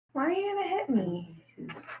Why are you gonna hit me?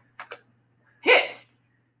 Hit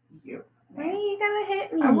you. Why are you gonna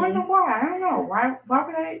hit me? I wonder why. I don't know. Why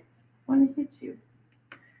would I want to hit you?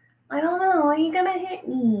 I don't know. Why are you gonna hit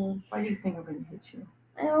me? Why do you think I'm going to hit you?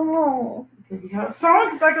 I don't know. Because you have a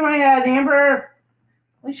song stuck in my head, Amber.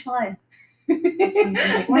 Which one?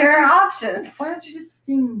 Why There are options. Why don't you just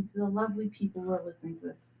sing to the lovely people who are listening to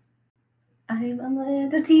this? I'm a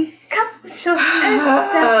little teacup, short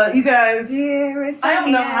You guys, Here is I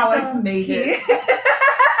don't know how handle. I've made it. Here.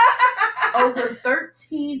 Over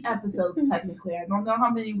 13 episodes, technically. I don't know how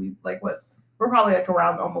many we're probably like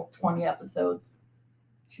around almost 20 episodes.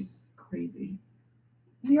 She's just crazy.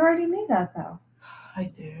 You already made that though.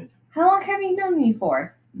 I did. How long have you known me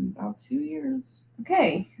for? About 2 years.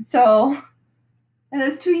 Okay, so in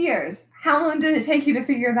those 2 years, how long did it take you to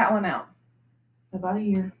figure that one out? About a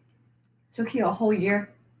year. Took you a whole year?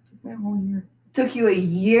 Took me a whole year. Took you a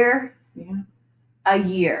year? Yeah. A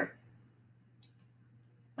year.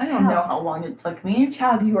 I don't know how long it took me.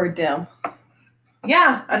 Child, you are dumb.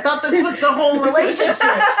 Yeah, I thought this was the whole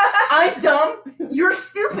relationship. I'm dumb. You're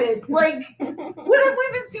stupid. Like, what have we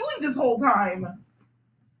been doing this whole time?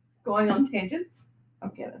 Going on tangents?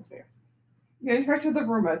 Okay, that's fair. You're in charge of the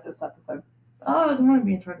remote this episode. Oh, I don't want to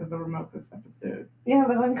be in charge of the remote this episode. Yeah,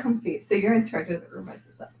 but I'm comfy, so you're in charge of the remote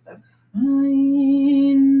this episode.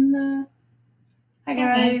 Fine. Hi,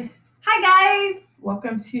 guys. Hi, guys.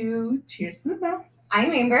 Welcome to Cheers to the Mess.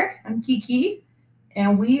 I'm Amber. I'm Kiki.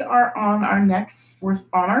 And we are on we're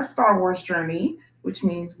on our Star Wars journey, which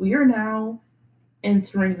means we are now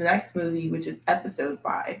entering the next movie, which is episode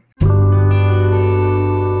 5.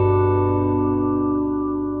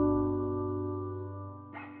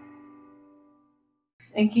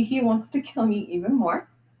 And Kiki wants to kill me even more.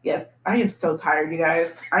 Yes, I am so tired, you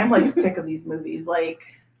guys. I'm like sick of these movies.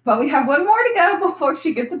 But we have one more to go before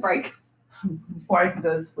she gets a break. Before I can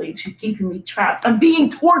go to sleep, she's keeping me trapped. I'm being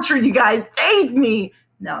tortured, you guys. Save me.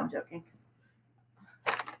 No, I'm joking.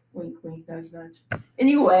 Wink, wink, nudge, nudge.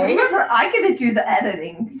 Anyway. Remember, I get to do the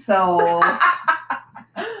editing, so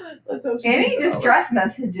Let's hope she any takes it distress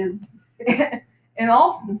messages, in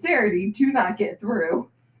all sincerity, do not get through.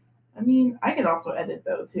 I mean, I could also edit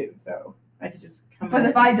though too, so I could just come. But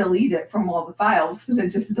if I delete it from all the files, then it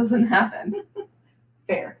just doesn't happen.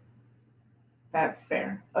 Fair. That's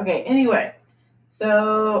fair. Okay, anyway.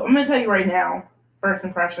 So I'm gonna tell you right now, first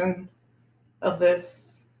impressions of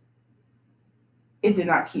this. It did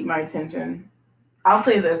not keep my attention. I'll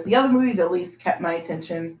say this, the other movies at least kept my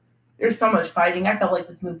attention. There's so much fighting. I felt like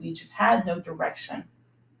this movie just had no direction.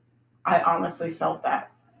 I honestly felt that.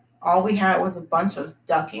 All we had was a bunch of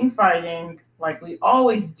ducking, fighting, like we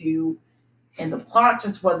always do, and the plot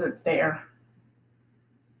just wasn't there.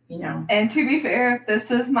 You know. And to be fair,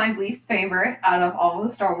 this is my least favorite out of all of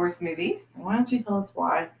the Star Wars movies. Why don't you tell us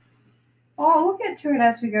why? Well, we'll get to it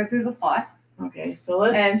as we go through the plot. Okay, so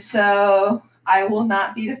let's... And so I will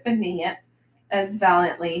not be defending it as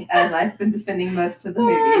valiantly as I've been defending most of the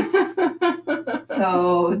movies.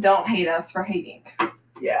 So don't hate us for hating.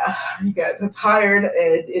 Yeah, you guys, I'm tired,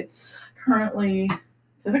 and it's currently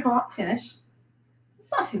 10 o'clock. 10ish.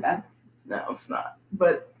 It's not too bad. No, it's not.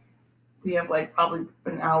 But we have like probably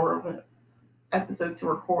an hour of an episode to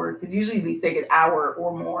record, because usually we take an hour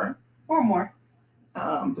or more. Or more.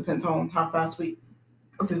 Depends on how fast we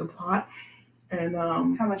go through the plot. And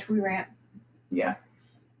how much we rant. Yeah.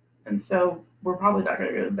 And so we're probably not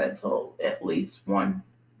going to go to bed till at least 1.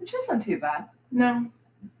 Which isn't too bad. No.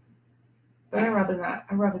 But I'd rather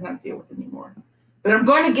not deal with it anymore. But I'm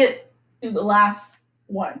going to get through the last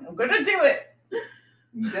one. I'm going to do it.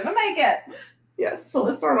 You're going to make it. Yes. So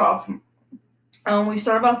let's start off. We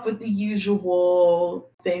start off with the usual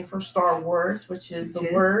thing for Star Wars, which is the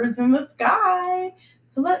words in the sky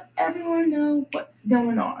to let everyone know what's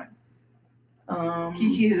going on.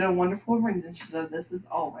 Kiki did a wonderful rendition of this as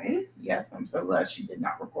always. Yes, I'm so glad she did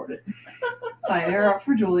not record it. Sign her up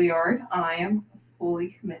for Juilliard. I am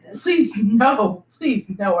fully committed. Please no.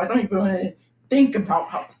 I don't even want to think about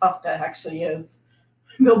how tough that actually is.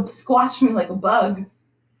 They'll squash me like a bug.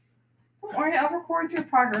 Don't worry, I'll record your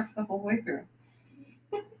progress the whole way through.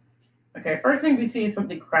 Okay, first thing we see is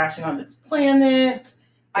something crashing on this planet.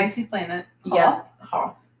 Icy planet. Yes,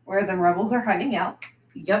 Hoth. Where the rebels are hiding out.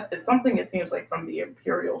 Yep, it's something it seems like from the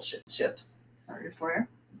Imperial ships. Sorry, Destroyer.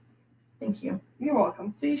 Thank you. You're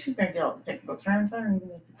welcome. See, she's going to get all the technical terms. I don't even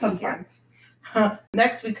need to Sometimes.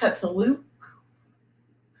 Next, we cut to Luke,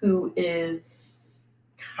 who is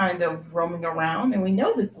kind of roaming around. And we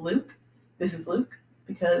know this is Luke,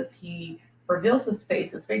 because he reveals his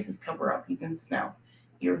face. His face is covered up. He's in snow.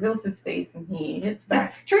 He reveals his face and he hits back.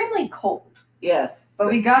 It's extremely cold. Yes. But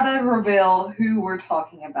we gotta reveal who we're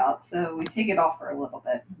talking about, so we take it off for a little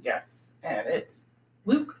bit. Yes, and it's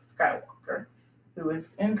Luke Skywalker, who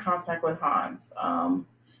is in contact with Hans.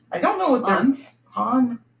 I don't know what Hans?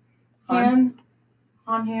 Han.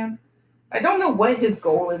 I don't know what his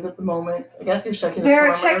goal is at the moment. I guess he's checking.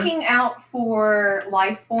 They're checking out for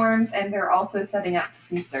life forms, and they're also setting up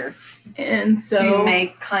sensors and so to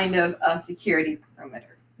make kind of a security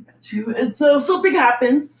perimeter. And so something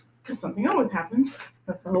happens, because something always happens.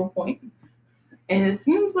 That's the whole point. And it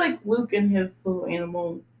seems like Luke and his little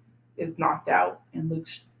animal is knocked out, and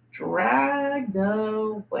Luke's dragged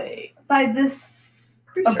away by this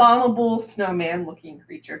creature. Abominable snowman-looking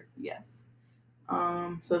creature. Yes.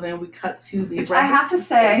 So then we cut to the. Which I have to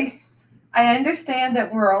say, I understand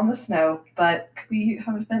that we're on the snow, but could we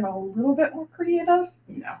have been a little bit more creative?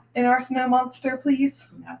 No. In our snow monster,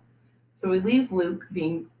 please? No. So we leave Luke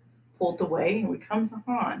being pulled away, and we come to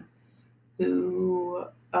Han, who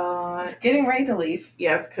is getting ready to leave.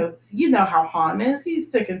 Yes, because you know how Han is.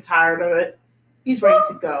 He's sick and tired of it. He's ready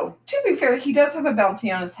to go. To be fair, he does have a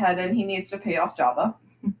bounty on his head, and he needs to pay off Jabba.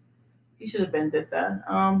 He should have been did that.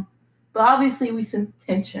 But obviously we sense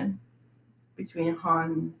tension between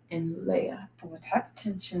Han and Leia. What type of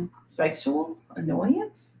tension? Sexual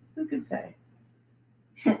annoyance? Who could say?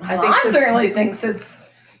 I certainly thinks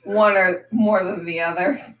it's one or more than the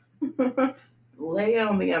other. Leia,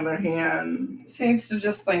 on the other hand, seems to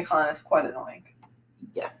just think Han is quite annoying.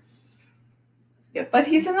 Yes. But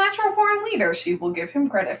he's a natural born leader. She will give him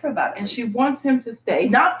credit for that. And she wants him to stay,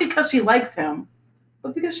 not because she likes him,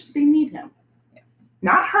 but because they need him. Yes.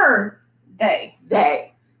 Not her. They.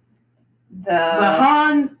 But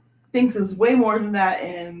Han thinks it's way more than that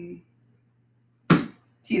and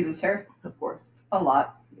teases her. Of course. A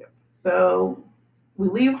lot. Yep. So we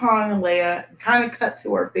leave Han and Leia, kind of cut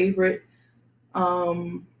to our favorite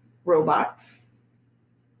robots,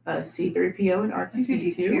 C-3PO and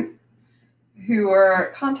R2-D2, who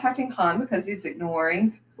are contacting Han because he's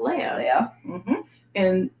ignoring Leia. Mm-hmm.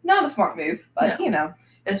 And not a smart move, but you know.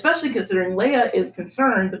 Especially considering Leia is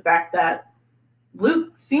concerned the fact that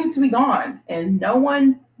Luke seems to be gone and no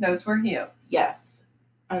one knows where he is. Yes.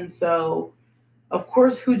 And so, of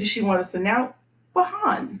course, who does she want to send out? But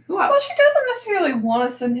Han. Who else? Well, she doesn't necessarily want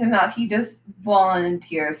to send him out. He just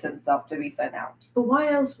volunteers himself to be sent out. But why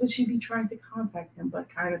else would she be trying to contact him,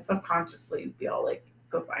 but kind of subconsciously be all like,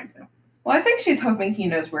 go find him? Well, I think she's hoping he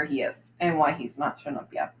knows where he is and why he's not shown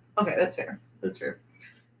up yet. Okay, that's fair. That's fair.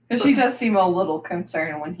 Because she does seem a little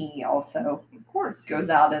concerned when he also, of course, goes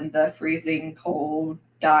out in the freezing, cold,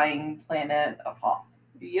 dying planet of Hoth.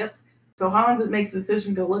 Yep. So Han makes the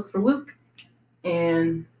decision to go look for Luke,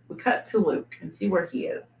 and we cut to Luke and see where he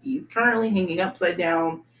is. He's currently hanging upside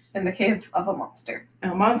down in the cave of a monster.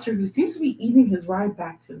 A monster who seems to be eating his ride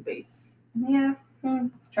back to the base. Yeah.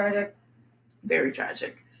 Tragic. Very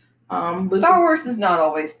tragic. Star Wars is not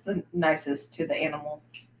always the nicest to the animals.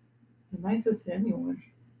 The nicest to anyone.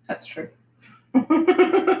 That's true. But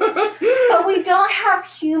we don't have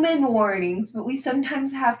human warnings, but we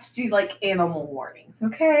sometimes have to do like animal warnings,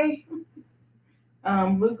 okay?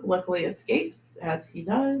 Luke luckily escapes, as he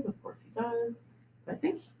does. Of course he does. I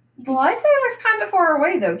think the lightsaber's kind of far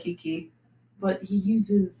away though, Kiki. But he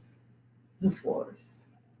uses the Force.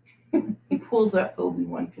 He pulls up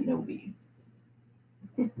Obi-Wan Kenobi.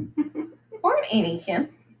 Or an Anakin.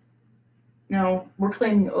 No, we're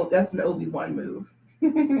claiming that's an Obi-Wan move.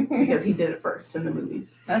 Because he did it first in the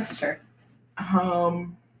movies. That's true.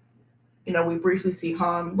 We briefly see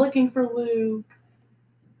Han looking for Luke.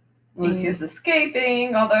 Luke is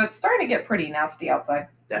escaping, although it's starting to get pretty nasty outside.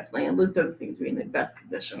 Definitely, and Luke doesn't seem to be in the best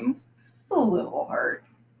conditions. It's a little hurt.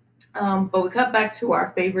 But we cut back to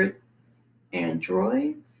our favorite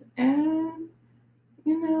androids, and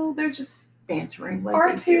they're just bantering. Like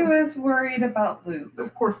R2 is worried about Luke.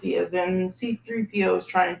 Of course he is, and C-3PO is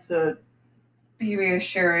trying to be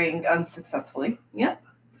reassuring unsuccessfully. Yep.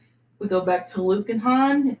 We go back to Luke and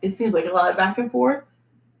Han. It seems like a lot of back and forth.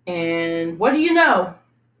 And what do you know?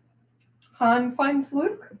 Han finds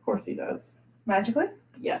Luke. Of course he does. Magically?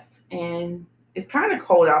 Yes. And it's kind of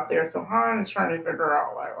cold out there, so Han is trying to figure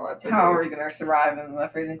out what to do. How are we going to survive in the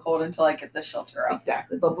freezing cold until I get the shelter up?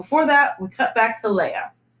 Exactly. But before that, we cut back to Leia.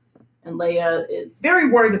 And Leia is very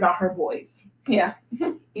worried about her boys. Yeah.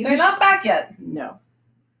 They're not back yet. No.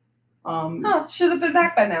 Should have been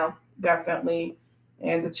back by now. Definitely.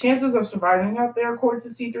 And the chances of surviving out there, according to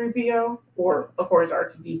C-3PO, or according to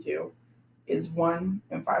R2-D2, is 1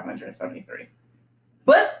 in 573.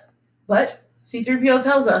 But C-3PO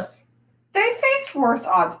tells us they faced worse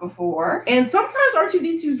odds before. And sometimes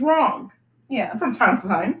R2-D2 is wrong. Yeah. From time to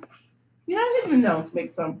time. He's been known to make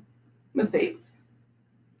some mistakes.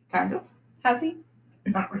 Kind of. Has he?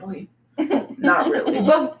 Not really. Not really.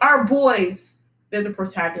 But our boys, they're the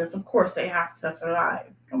protagonists. Of course, they have to survive.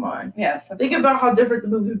 Come on. Yes. Think about how different the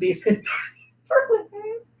movie would be if it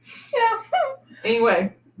Yeah.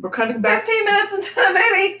 Anyway, we're cutting back. 15 minutes into the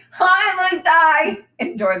movie, Han and Luke die.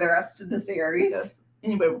 Enjoy the rest of the series. Yes.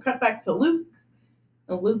 Anyway, we'll cut back to Luke.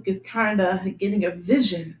 And Luke is kind of getting a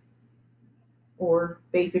vision. Or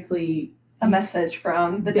basically A message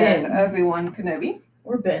from the Ben. dead Obi-Wan Kenobi.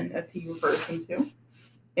 Or Ben, as he refers him to.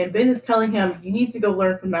 And Ben is telling him, you need to go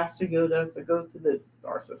learn from Master Yoda, so go to this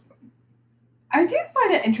star system. I do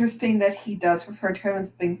find it interesting that he does refer to him as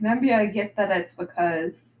Ben Kenobi. I get that it's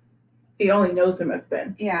because... He only knows him as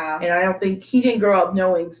Ben. Yeah. And I don't think he didn't grow up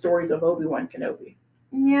knowing stories of Obi-Wan Kenobi.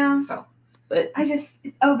 Yeah. So, but It's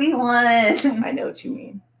Obi-Wan. I know what you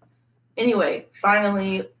mean. Anyway,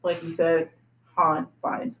 finally, like you said, Han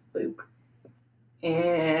finds Luke.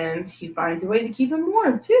 And he finds a way to keep him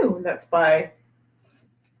warm, too. And that's by...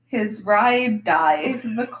 His ride dies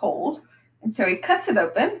in the cold, and so he cuts it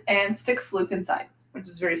open and sticks Luke inside. Which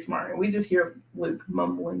is very smart. And we just hear Luke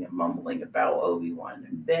mumbling about Obi-Wan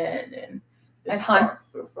and Ben and Han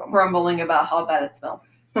grumbling about how bad it smells.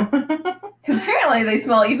 Because apparently they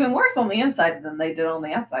smell even worse on the inside than they did on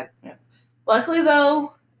the outside. Yes. Luckily,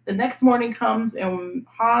 though, the next morning comes and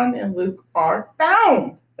Han and Luke are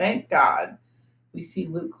found. Thank God. We see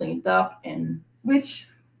Luke cleaned up and... Which,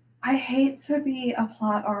 I hate to be a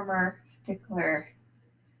plot armor stickler,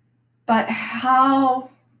 but how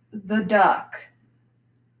the duck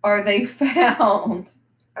are they found?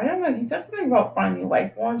 I don't know. He said something about finding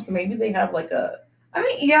life forms, so maybe they have like a... I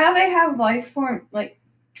mean, yeah, they have life form, like,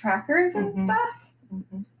 trackers and Mhm.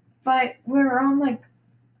 stuff, but we're on, like,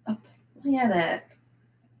 a planet.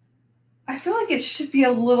 I feel like it should be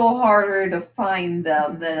a little harder to find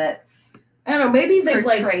them than it's I don't know. Maybe they've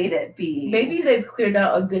portrayed it being. Maybe they've cleared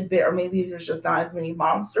out a good bit, or maybe there's just not as many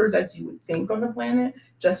monsters as you would think on the planet,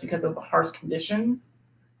 just because of the harsh conditions.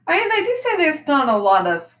 I mean, they do say there's not a lot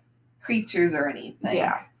of creatures or anything.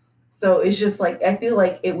 Yeah. So it's just like, I feel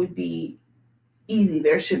like it would be easy.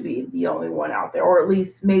 There should be the only one out there, or at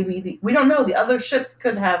least maybe we don't know. The other ships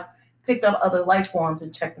could have picked up other life forms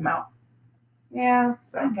and checked them out. Yeah,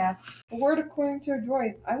 So I guess. A word according to a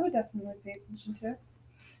droid, I would definitely pay attention to.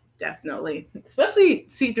 definitely, especially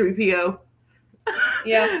C-3PO.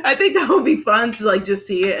 Yeah. I think that would be fun to like just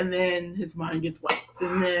see it, and then his mind gets wiped,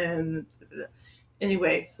 and then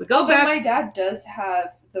anyway, we go back. My dad does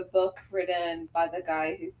have the book written by the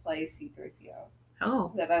guy who plays C-3PO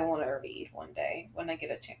Oh, that I want to read one day when I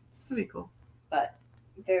get a chance. that'd be cool. But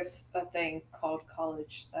there's a thing called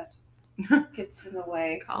college that gets in the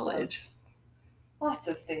way. College. of lots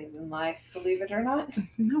of things in life, believe it or not.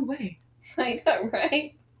 No way. I know,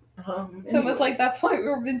 right? It's Anyway. almost like that's why we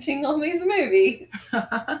were binging on these movies.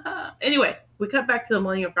 Anyway, we cut back to the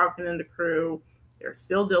Millennium Falcon and the crew. They're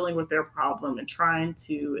still dealing with their problem and trying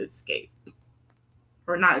to escape.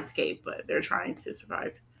 Or not escape, but they're trying to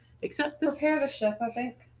survive. Except this, Prepare the ship, I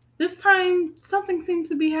think. this time, something seems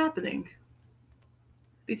to be happening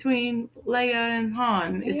between Leia and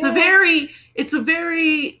Han. It's a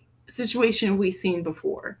very situation we've seen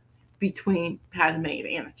before between Padme and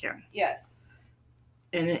Anakin. Yes.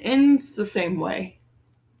 And it ends the same way.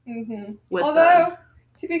 Mm-hmm. With Although,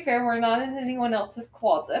 to be fair, we're not in anyone else's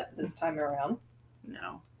closet this time around.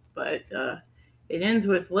 No, but it ends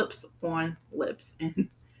with lips on lips, and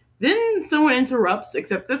then someone interrupts.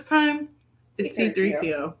 Except this time, it's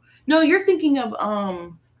C-3PO. No, you're thinking of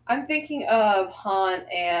I'm thinking of Han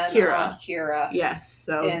and Kira. Yes,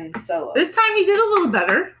 so In Solo. this time he did a little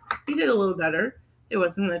better. It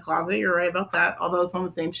wasn't in the closet. You're right about that. Although it's on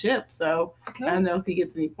the same ship, so I don't know if he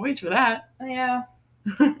gets any points for that. Yeah.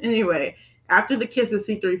 Anyway, after the kiss of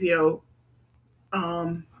C-3PO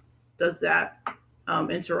does that,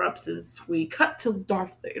 interrupts, is we cut to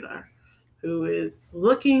Darth Vader, who is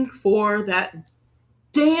looking for that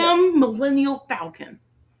damn Millennial Falcon.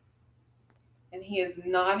 And he is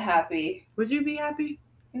not happy. Would you be happy?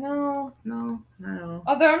 No. No.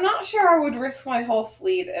 Although I'm not sure I would risk my whole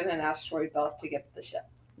fleet in an asteroid belt to get the ship.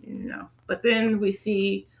 No. But then we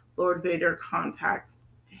see Lord Vader contact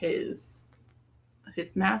his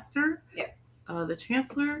master, Yes. the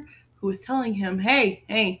Chancellor, who is telling him,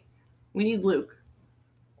 hey, we need Luke.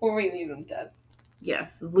 Or we need him dead.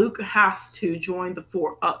 Yes, Luke has to join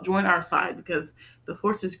join our side, because the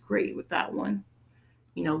Force is great with that one.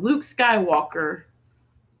 You know, Luke Skywalker,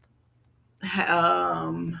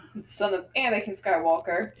 Son of Anakin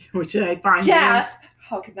Skywalker. which I find Gasp!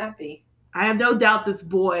 How can that be? I have no doubt this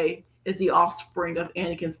boy is the offspring of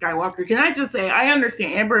Anakin Skywalker. Can I just say, I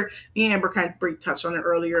understand me and Amber kind of touched on it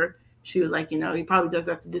earlier. she was like, he probably does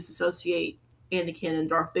have to disassociate Anakin and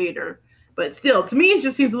Darth Vader. But still, to me, it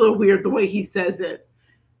just seems a little weird the way he says it.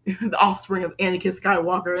 The offspring of Anakin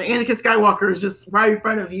Skywalker. Anakin Skywalker is just right in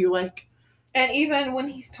front of you, like. And even when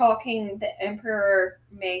he's talking, the Emperor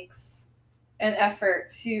makes an effort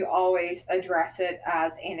to always address it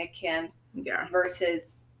as Anakin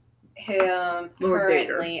versus him Lord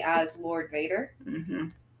currently Vader. as Lord Vader. Mm-hmm.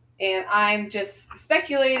 And I'm just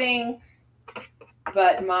speculating,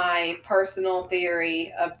 but my personal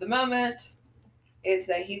theory of the moment is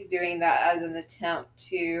that he's doing that as an attempt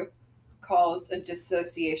to cause a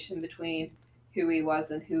dissociation between who he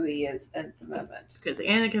was and who he is at the moment. Because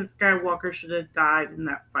Anakin Skywalker should have died in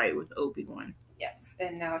that fight with Obi-Wan. Yes,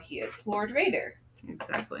 and now he is Lord Vader.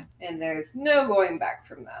 Exactly. And there's no going back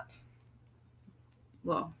from that.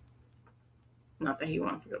 Well, not that he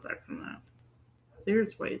wants to go back from that.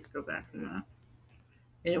 There's ways to go back from that.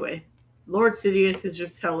 Anyway, Lord Sidious is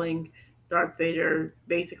just telling Darth Vader,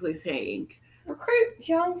 basically saying, recruit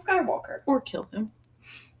young Skywalker. Or kill him.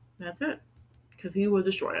 That's it. Because he will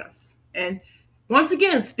destroy us. And once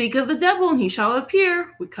again, speak of the devil and he shall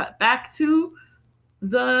appear. We cut back to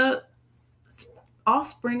the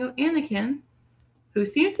offspring of Anakin, who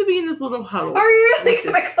seems to be in this little huddle. Are you really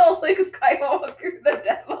going to call Luke Skywalker the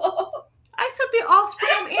devil? I said the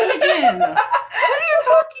offspring of Anakin. What are you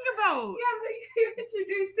talking about? Yeah, but you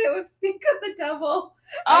introduced it with speak of the devil.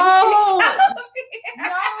 Oh! No,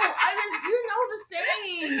 you know the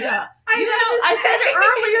saying. I said it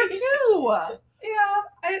earlier too. Yeah,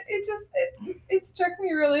 it struck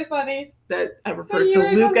me really funny. That I referred to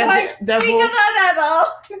Luke as the devil. Speak of the devil.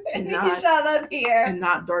 And he not, shall appear. And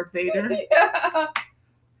not Darth Vader. Yeah.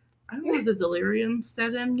 I don't know if the delirium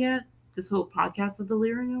set in yet. This whole podcast of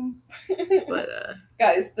delirium. But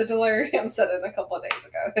guys, the delirium set in a couple of days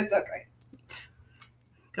ago. It's okay.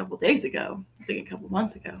 A couple of days ago. I think a couple of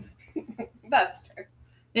months ago. That's true.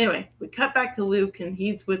 Anyway, we cut back to Luke and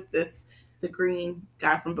he's with the green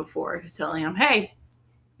guy from before who's telling him, hey,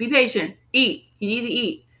 be patient, eat. You need to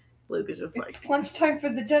eat. Luke is just it's lunchtime for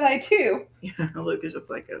the Jedi too. Yeah, Luke is just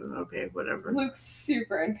like, okay, whatever. Luke's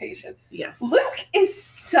super impatient. Yes. Luke is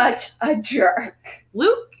such a jerk.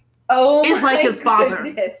 Luke is like his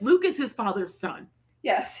father. Luke is his father's son.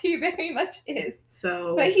 Yes, he very much is.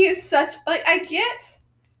 So, but he is such, like, I get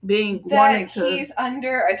he's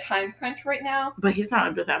under a time crunch right now. But he's not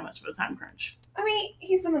under that much of a time crunch. I mean,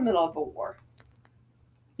 he's in the middle of a war.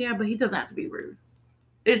 Yeah, but he doesn't have to be rude.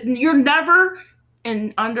 You're never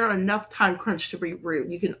under enough time crunch to be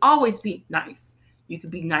rude. You can always be nice. You can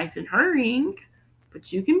be nice in hurrying,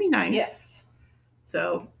 but you can be nice. Yes.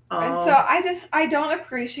 So, and so I don't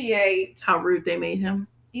appreciate how rude they made him.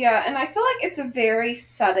 Yeah, and I feel like it's a very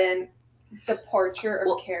sudden departure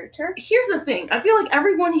of character. Here's the thing. I feel like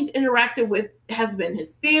everyone he's interacted with has been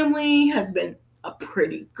his family, has been a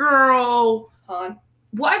pretty girl. Han.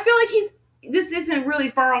 Well, I feel like this isn't really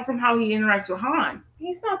far off from how he interacts with Han.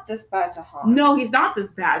 He's not this bad to Han. No, he's not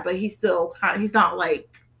this bad, but he's still he's not like...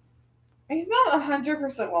 He's not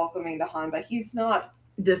 100% welcoming to Han, but he's not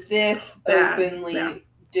this bad. Openly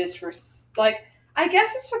like, I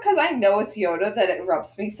guess it's because I know it's Yoda that it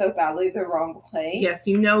rubs me so badly the wrong way. Yes,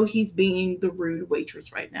 he's being the rude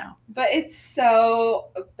waitress right now. But it's so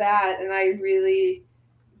bad, and I really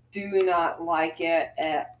do not like it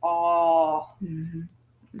at all. Mm-hmm.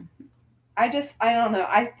 I don't know.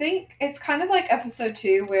 I think it's kind of like episode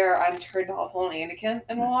 2 where I'm turned off on Anakin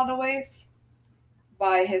in a lot of ways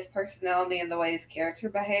by his personality and the way his character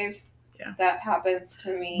behaves. Yeah. That happens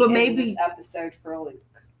to me in this episode for Luke.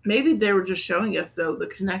 Maybe they were just showing us, though, the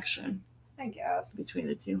connection. I guess. Between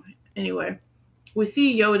the two. Anyway, we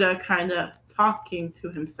see Yoda kind of talking to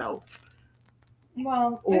himself.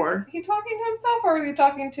 Well, is he talking to himself, or is he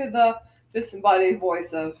talking to the disembodied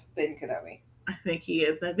voice of Ben Kenobi? I think he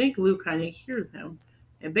is. I think Luke kind of hears him.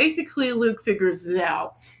 And basically, Luke figures it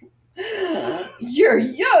out. You're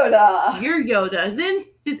Yoda! You're Yoda. Then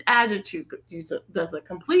his attitude does a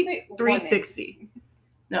complete 360.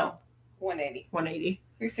 No. 180. 180.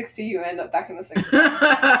 360, you end up back in the 60s.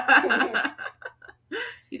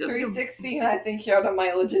 360, and I think Yoda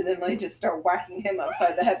might legitimately just start whacking him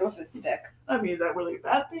upside the head with his stick. I mean, is that really a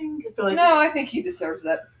bad thing? I feel like no, I think he deserves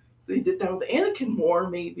it. They did that with Anakin more,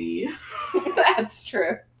 maybe. That's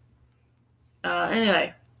true.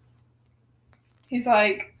 Anyway. He's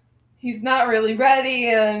like, he's not really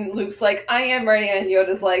ready, and Luke's like, I am ready, and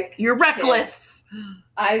Yoda's like, you're reckless.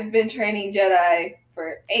 I've been training Jedi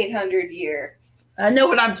for 800 years. I know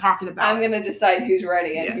what I'm talking about. I'm going to decide who's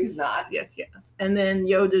ready and who's not. Yes. And then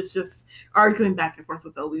Yoda's just arguing back and forth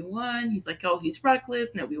with Obi-Wan. He's like, oh, he's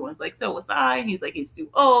reckless. And Obi-Wan's like, so was I. And he's like, he's too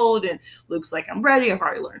old. And Luke's like, I'm ready. I've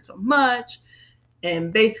already learned so much.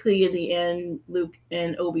 And basically, in the end, Luke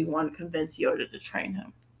and Obi-Wan convince Yoda to train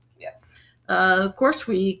him. Yes. Of course,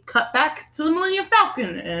 we cut back to the Millennium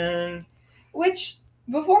Falcon. And which,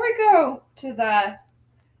 before we go to that,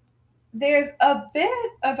 there's a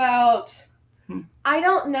bit about... I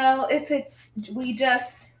don't know if it's we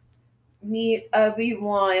just meet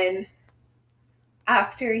Obi-Wan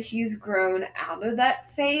after he's grown out of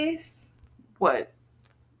that phase. What?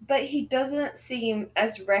 But he doesn't seem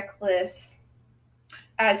as reckless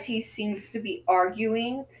as he seems to be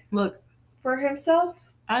arguing. Look, for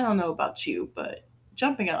himself. I don't know about you, but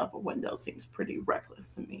jumping out of a window seems pretty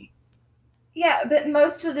reckless to me. Yeah, but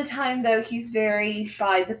most of the time, though, he's very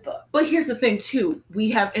by the book. But here's the thing, too. We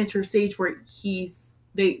have interstage where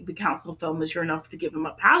the council felt mature enough to give him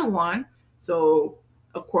a Padawan. So,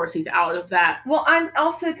 of course, he's out of that. Well, I'm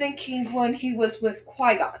also thinking when he was with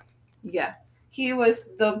Qui-Gon. Yeah. He was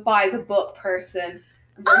the by-the-book person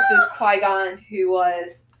versus Qui-Gon, who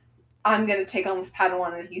was, I'm going to take on this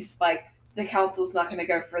Padawan, and he's like, the council's not going to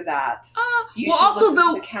go for that. You should listen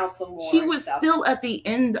to the council more. He was still at the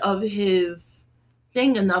end of his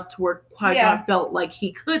thing enough to where Qui-Gon felt like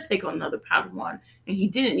he could take on another Padawan, and he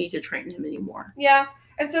didn't need to train him anymore. Yeah,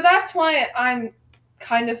 and so that's why I'm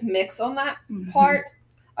kind of mixed on that part.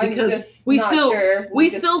 Because I'm just not sure. We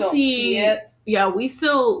still see it. Yeah, we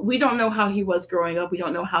don't know how he was growing up. We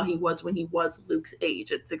don't know how he was when he was Luke's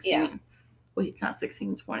age at 16. Yeah. Wait, not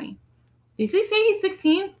 16, 20. Did he say he's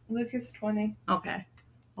 16? Luke is 20. Okay.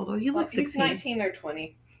 Although he looks 16. He's 19 or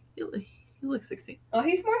 20. He looks 16. Well,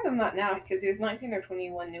 he's more than that now because he was 19 or 20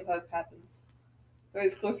 when New Hope happens. So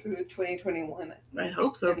he's closer to 2021. I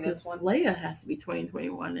hope so, because Leia has to be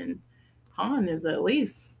 2021 and Han is at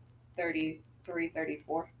least 33,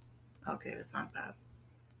 34. Okay, that's not bad.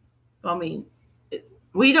 I mean,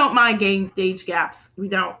 we don't mind getting age gaps. We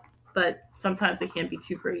don't, but sometimes they can be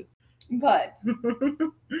too great. But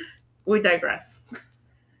we digress.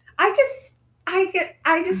 I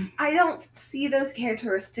don't see those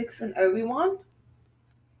characteristics in Obi-Wan.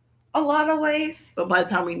 A lot of ways. But by the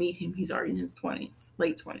time we meet him, he's already in his 20s,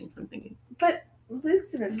 late 20s, I'm thinking. But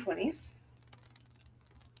Luke's in his 20s.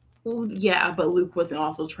 Well, yeah, but Luke wasn't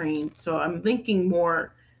also trained, so I'm thinking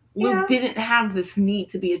more. Luke didn't have this need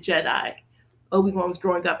to be a Jedi. Obi-Wan was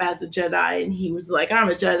growing up as a Jedi, and he was like, I'm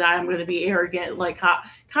a Jedi, I'm going to be arrogant, like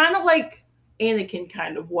kind of like Anakin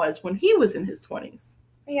kind of was when he was in his 20s.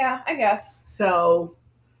 Yeah, I guess. So,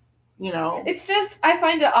 you know. It's just, I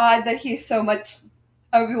find it odd that he's so much,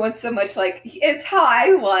 Obi-Wan's so much like, it's how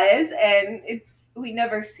I was, and we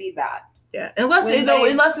never see that. Yeah, unless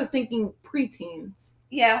it's thinking preteens.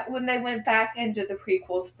 Yeah, when they went back into the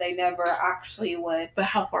prequels, they never actually went. But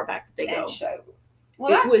how far back did they go? Showed. Well,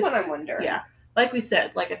 that's what I'm wondering. Yeah, like I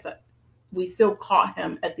said, we still caught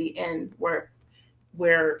him at the end where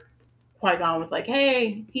Qui-Gon was like,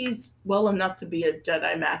 "Hey, he's well enough to be a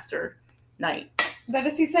Jedi Master Knight." But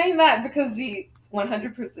is he saying that because he's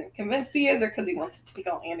 100% convinced he is, or because he wants to take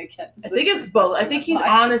on Anakin? I think it's both. I think he's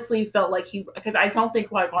honestly felt like because I don't think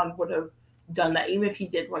Qui-Gon would have done that, even if he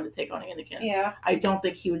did want to take on Anakin. Yeah. I don't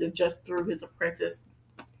think he would have just threw his apprentice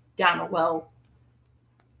down a well.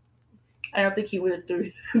 I don't think he would have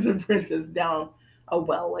threw his apprentice down a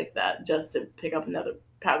well like that just to pick up another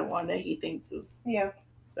Padawan that he thinks is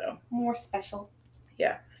so more special.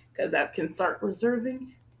 Yeah, because that can start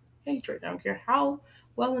reserving hatred. I don't care how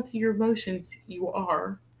well into your emotions you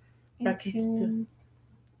are. Attunement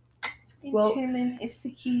is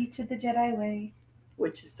the key to the Jedi way.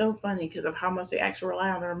 Which is so funny because of how much they actually rely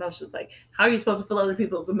on their emotions. Like, how are you supposed to feel other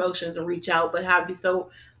people's emotions and reach out, but have be so,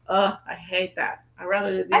 I hate that. I'd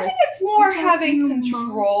rather it be I think it's more having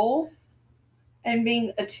control and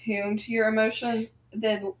being attuned to your emotions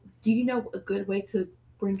than... Do you know a good way to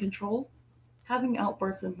bring control? Having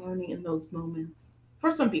outbursts and learning in those moments. For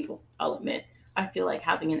some people, I'll admit, I feel like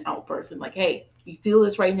having an outburst and like, hey, you feel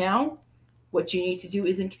this right now? What you need to do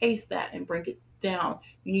is encase that and bring it down.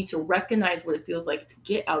 You need to recognize what it feels like to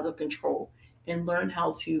get out of control and learn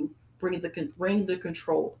how to bring the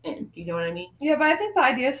control in. Do you know what I mean? Yeah, but I think the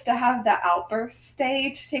idea is to have the outburst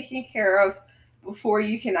stage taken care of before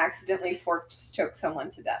you can accidentally force choke someone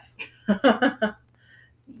to death.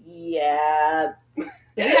 Yeah.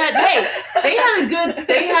 They had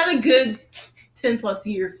a good 10 plus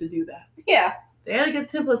years to do that. Yeah. They had a good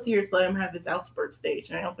 10 plus years to let him have his outburst stage,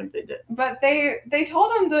 and I don't think they did. But they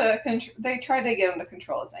told him they tried to get him to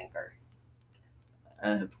control his anger.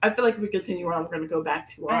 I feel like if we continue on, we're going to go back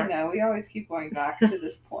to our... I know, we always keep going back to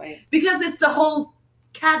this point. Because it's the whole...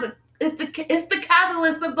 It's the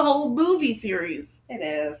catalyst of the whole movie series. It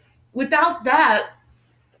is. Without that...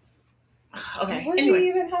 Okay, Would anyway. we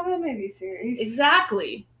even have a movie series?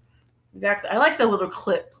 Exactly. I like the little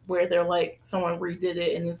clip where they're like, someone redid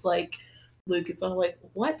it, and it's like, Luke is all like,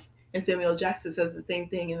 what? And Samuel Jackson says the same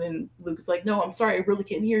thing, and then Luke is like, no, I'm sorry, I really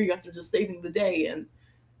can't hear you after just saving the day, and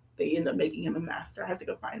they end up making him a master. I have to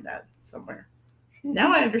go find that somewhere.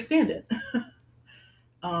 Now I understand it.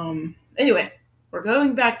 Anyway, we're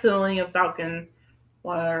going back to the Millennium Falcon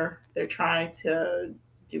where they're trying to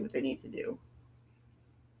do what they need to do.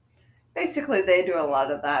 Basically, they do a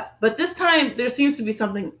lot of that. But this time, there seems to be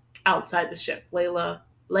something outside the ship.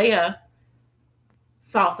 Leia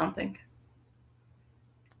saw something.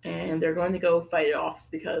 And they're going to go fight it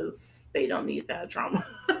off because they don't need that drama.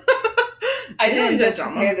 I didn't just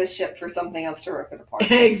prepare the ship for something else to rip it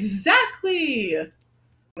apart. Exactly.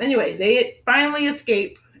 Anyway, they finally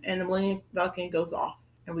escape, and the Millennium Falcon goes off.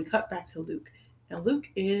 And we cut back to Luke. And Luke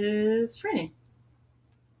is training.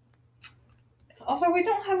 Also, we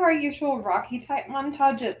don't have our usual Rocky type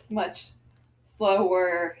montage. It's much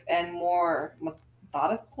slower and more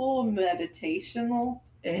methodical, meditational.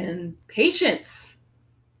 And patience.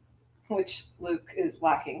 Which Luke is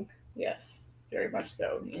lacking. Yes, very much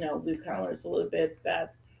so. You know, Luke kind of learns a little bit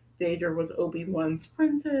that Vader was Obi-Wan's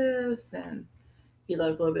apprentice, and he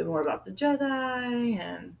learns a little bit more about the Jedi,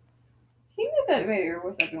 and... He knew that Vader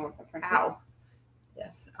was Obi-Wan's apprentice. Ow.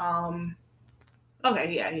 Yes.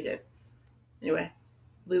 Okay, yeah, he did. Anyway,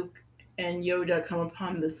 Luke and Yoda come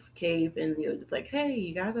upon this cave, and Yoda's like, hey,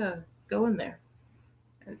 you gotta go in there.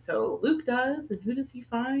 And so Luke does, and who does he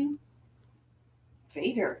find?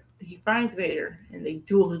 Vader. He finds Vader, and they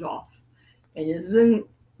duel it off. And it's zing,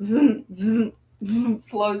 zing, zing, zing,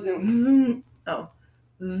 slow zoom. Zing. Oh.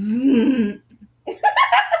 Zing.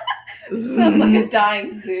 Sounds like a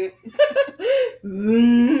dying zoom.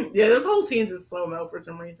 Yeah, this whole scene's in slow-mo for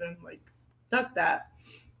some reason. Like, duck that.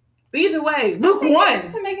 But either way, Luke won.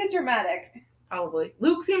 To make it dramatic. Probably.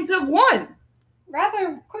 Luke seemed to have won.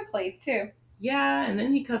 Rather quickly, too. Yeah, and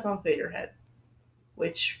then he cuts off Vader's head.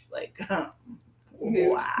 Which, like,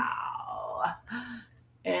 wow.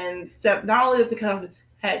 And not only does he cut off his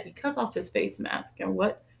head, he cuts off his face mask. And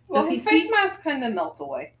what does he see? His face mask kind of melts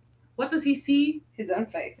away. What does he see? His own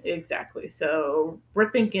face. Exactly. So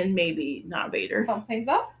we're thinking maybe not Vader. Something's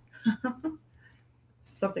up.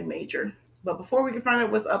 Something major. But before we can find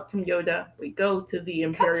out what's up from Yoda, we go to the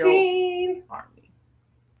Imperial Army.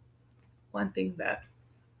 One thing that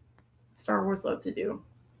Star Wars love to do.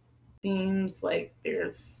 Seems like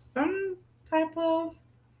there's some type of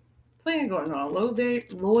plan going on. Lord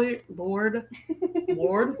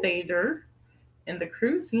Vader and the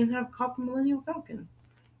crew seem to have caught the Millennium Falcon.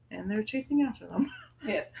 And they're chasing after them.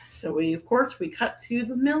 Yes. So we cut to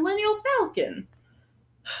the Millennium Falcon.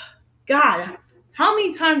 God, how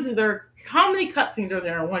many cutscenes are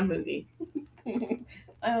there in one movie?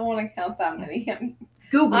 I don't want to count that many.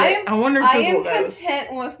 Google it. I wonder if Google knows.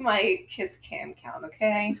 Content with my kiss cam count,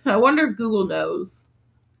 okay? I wonder if Google knows.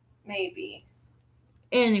 Maybe.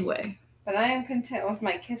 Anyway. But I am content with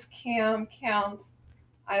my kiss cam count.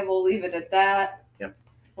 I will leave it at that. Yep.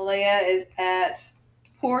 Leia is at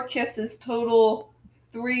 4 kisses total,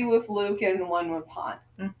 3 with Luke and 1 with Han.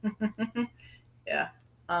 Yeah.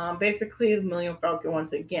 Basically, the Millennium Falcon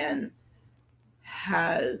once again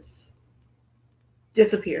has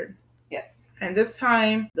disappeared. Yes. And this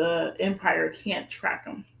time, the Empire can't track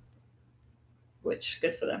them. Which,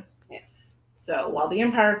 good for them. Yes. So, while the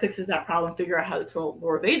Empire fixes that problem, figure out how to tell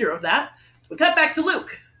Lord Vader of that, we cut back to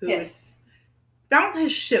Luke, who is found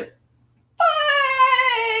his ship.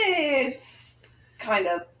 It's kind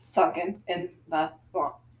of sunken in the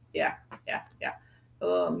swamp. Yeah.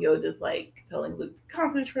 Yoda's like telling Luke to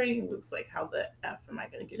concentrate, and Luke's like, how the F am I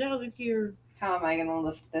going to get out of here? How am I going to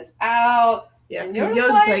lift this out? Yes, and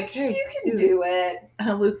Yoda's like, hey, you can do it.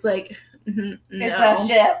 And Luke's like, no. It's a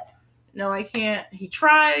ship. No, I can't. He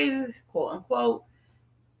tries, quote unquote.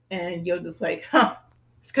 And Yoda's like,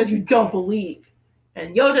 it's because you don't believe.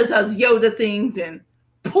 And Yoda does Yoda things and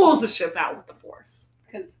pulls the ship out with the Force.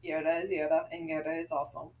 Because Yoda is Yoda, and Yoda is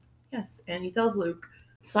awesome. Yes, and he tells Luke,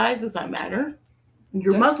 size does not matter.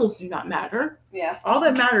 Your muscles do not matter. Yeah. All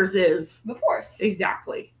that matters is... the Force.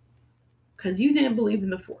 Exactly. Because you didn't believe in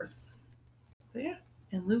the Force. But yeah,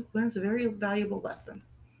 and Luke learns a very valuable lesson.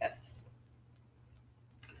 Yes.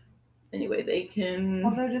 Anyway, they can...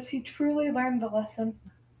 although, does he truly learn the lesson?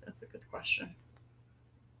 That's a good question.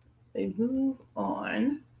 They move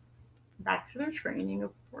on back to their training,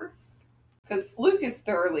 of course. Because Luke is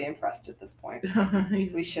thoroughly impressed at this point.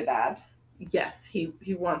 We should add. Yes, he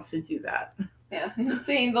wants to do that. Yeah,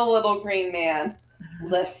 seeing the little green man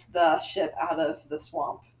lift the ship out of the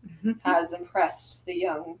swamp has impressed the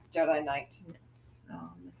young Jedi Knight. Yes.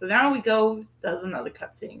 So now we go, does another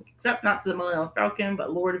cutscene, except not to the Millennium Falcon,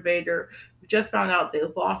 but Lord Vader. We just found out they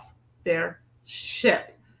lost their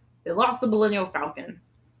ship. They lost the Millennium Falcon.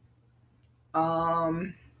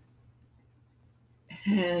 And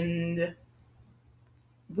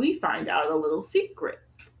we find out a little secret.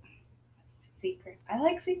 Secret. I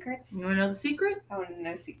like secrets. You want to know the secret? I want to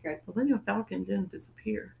know secret. The Millennium Falcon didn't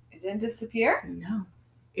disappear. It didn't disappear? No.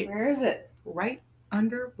 Where is it? Right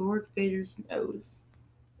under Lord Vader's nose.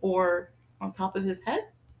 Or on top of his head.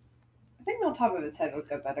 I think on top of his head would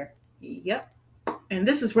go better. Yep. And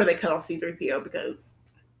this is where they cut off C-3PO because...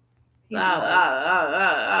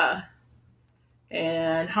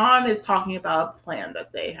 And Han is talking about a plan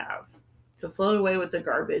that they have to float away with the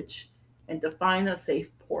garbage and to find a safe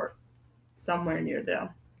port somewhere near them.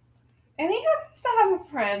 And he happens to have a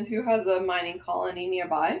friend who has a mining colony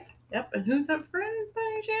nearby. Yep, and who's that friend by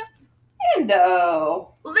any chance?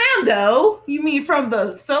 Lando. Lando? You mean from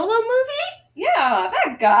the Solo movie? Yeah,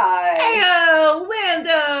 that guy. Heyo,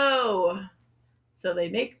 Lando! So they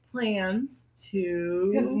make plans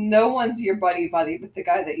to... Because no one's your buddy-buddy with the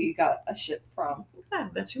guy that you got a ship from.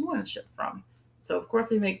 Exactly, that you want a ship from. So of course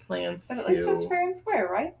they make plans But at least it was fair and square,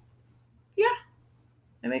 right? Yeah.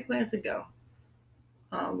 They make plans to go.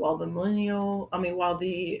 While the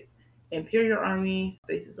Imperial Army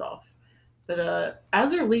faces off. But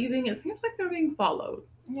as they're leaving, it seems like they're being followed.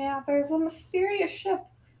 Yeah, there's a mysterious ship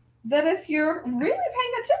that if you're really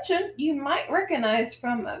paying attention, you might recognize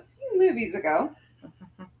from a few movies ago.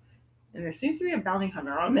 And there seems to be a bounty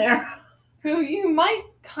hunter on there. Who you might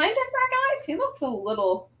kind of recognize. He looks a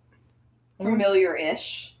little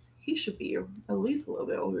familiar-ish. He should be at least a little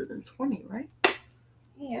bit older than 20, right?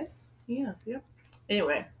 Yes. Yes, yep.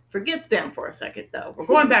 Anyway, forget them for a second, though. We're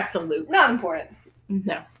going back to Luke. Not important.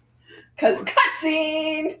 No. Because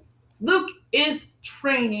cutscene! Luke is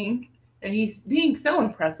training, and he's being so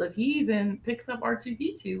impressive, he even picks up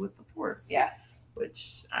R2-D2 with the Force. Yes.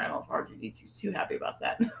 Which, I don't know if R2-D2 is too happy about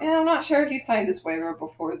that. And I'm not sure he signed his waiver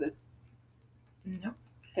before the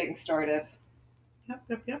thing started.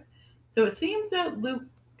 Yep. So it seems that Luke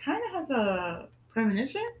kind of has a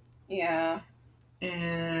premonition. Yeah.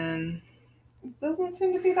 And... it doesn't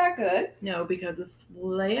seem to be that good. No, because it's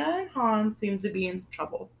Leia and Han seem to be in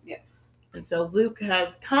trouble. Yes. And so Luke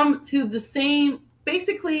has come to the same...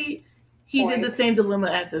 basically, he's in the same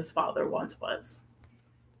dilemma as his father once was.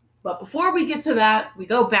 But before we get to that, we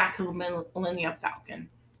go back to the Millennium Falcon.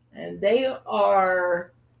 And they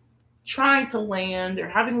are trying to land. They're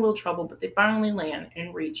having a little trouble, but they finally land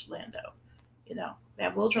and reach Lando. You know, they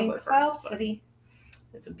have a little trouble at first. City.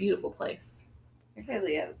 It's a beautiful place. It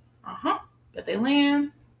really is. But they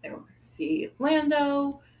land. They see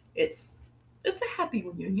Lando. It's a happy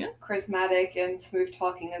reunion. Charismatic and smooth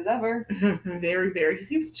talking as ever. Very, very. He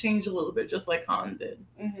seems to change a little bit, just like Han did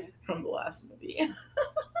from the last movie.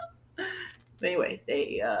 But anyway,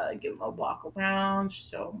 they give him a walk around,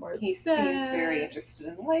 show him where he seems very interested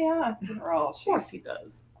in Leia. After all, of course he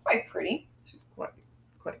does. Quite pretty. She's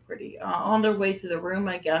quite pretty. On their way to the room,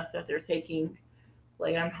 I guess, that they're taking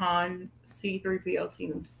Leia and Han, C-3PO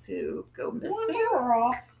seems to go missing. Wander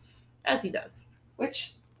off. As he does.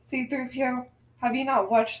 Which, C-3PO, have you not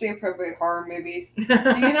watched the appropriate horror movies? Do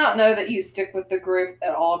you not know that you stick with the group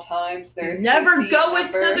at all times? There's never go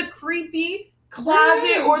into the creepy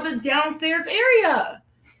closet or the downstairs area.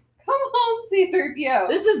 Come on, C-3PO.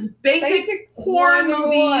 This is basic horror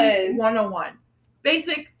movie 101.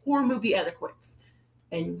 Basic horror movie etiquettes.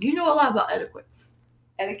 And you know a lot about etiquettes.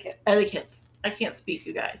 Etiquettes. I can't speak,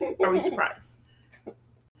 you guys. Are we surprised?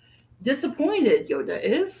 Disappointed Yoda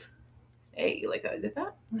is. Hey, you like how I did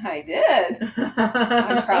that? I did.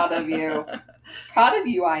 I'm proud of you. Proud of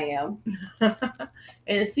you, I am. And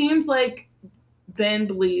it seems like Ben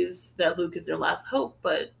believes that Luke is their last hope,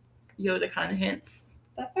 but Yoda kind of hints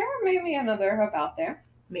that there may be another hope out there.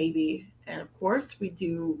 Maybe. And of course, we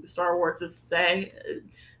do Star Wars to say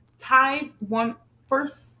tied one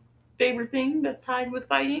first favorite thing that's tied with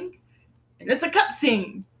fighting, and it's a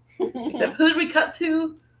cutscene. Except who did we cut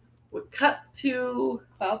to? We cut to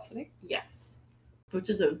Cloud City. Yes, which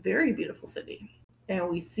is a very beautiful city. And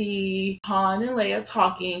we see Han and Leia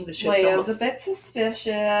talking. The ship's Leia's a bit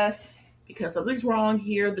suspicious. Because something's wrong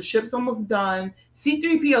here. The ship's almost done.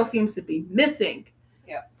 C-3PO seems to be missing.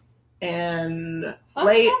 Yes. And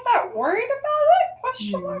Leia not that worried about it?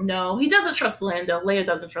 Question mark? No, he doesn't trust Lando. Leia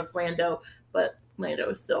doesn't trust Lando, but Lando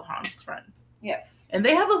is still Han's friend. Yes. And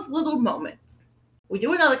they have this little moment. We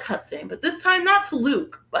do another cutscene, but this time not to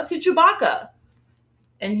Luke, but to Chewbacca.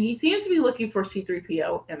 And he seems to be looking for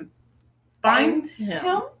C-3PO and finds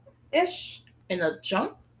him ish in a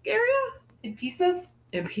junk area? In pieces?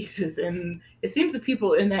 In pieces. And it seems the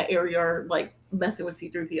people in that area are like messing with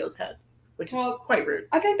C-3PO's head, which is quite rude.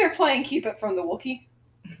 I think they're playing Keep It from the Wookiee.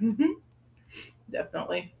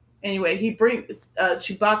 Definitely. Anyway, he brings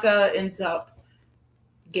Chewbacca ends up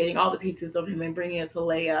getting all the pieces of him and bringing it to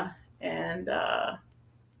Leia, and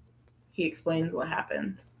he explains what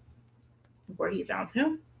happened, where he found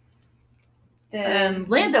him. And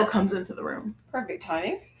Lando comes into the room. Perfect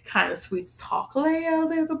timing. Kind of sweet talk Leia a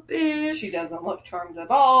little bit. She doesn't look charmed at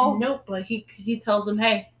all. Nope, but he tells him,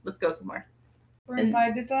 "Hey, let's go somewhere. We're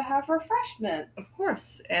invited to have refreshments." Of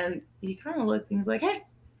course. And he kind of looks and he's like, "Hey,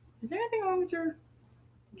 is there anything wrong with your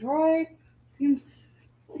droid? Seems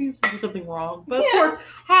to be something wrong." But of course,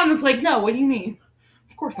 Han is like, "No, what do you mean?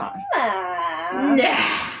 Of course not." Nah.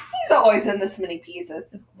 He's always in this many pieces.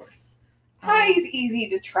 Of course. He's easy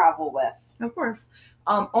to travel with. Of course.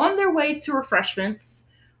 On their way to refreshments,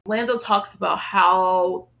 Lando talks about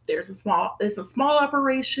how it's a small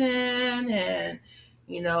operation, and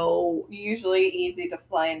usually easy to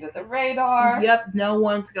fly into the radar. Yep,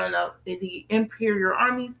 the Imperial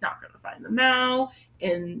Army's not gonna find them out,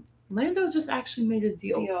 and Lando just actually made a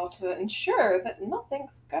deal to ensure that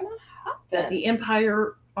nothing's gonna happen. That the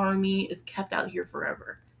Empire Army is kept out here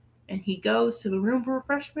forever. And he goes to the room for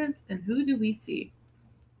refreshments, and who do we see?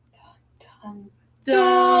 Dun,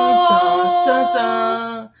 dun, dun, dun,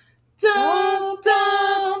 dun. Dun,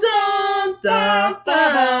 dun, dun, dun,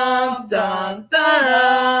 dun, dun,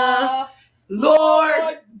 dun.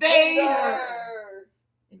 Lord Vader!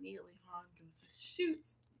 Immediately Han goes to shoot.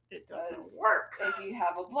 It doesn't work. If you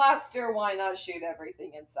have a blaster, why not shoot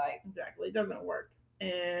everything in sight? Exactly, it doesn't work.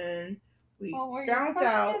 And we found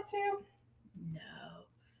out.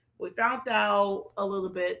 We found out a little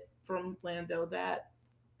bit from Lando that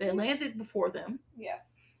they landed before them. Yes.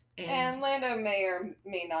 And Lando may or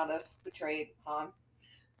may not have betrayed Han.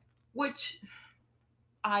 Which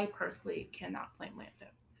I personally cannot blame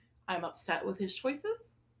Lando. I'm upset with his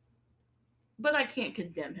choices, but I can't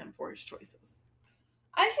condemn him for his choices.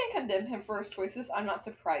 I can condemn him for his choices. I'm not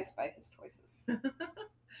surprised by his choices.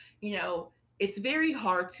 It's very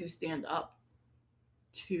hard to stand up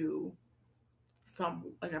to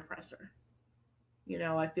an oppressor.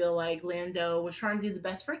 I feel like Lando was trying to do the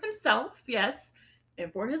best for himself, yes,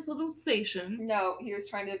 and for his little station. No, he was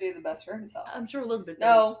trying to do the best for himself. I'm sure a little bit.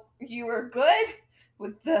 No, you were good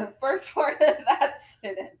with the first part of that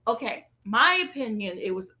sentence. Okay, my opinion,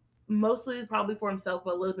 it was mostly probably for himself,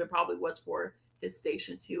 but a little bit probably was for his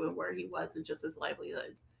station too, and where he was and just his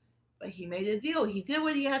livelihood. But he made a deal. He did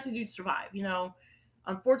what he had to do to survive.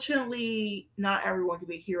 Unfortunately, not everyone can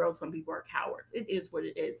be a hero. Some people are cowards. It is what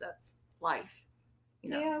it is. That's life.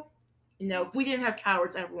 Yeah. If we didn't have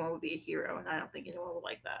cowards, everyone would be a hero, and I don't think anyone would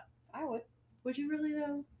like that. I would. Would you really,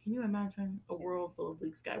 though? Can you imagine a world full of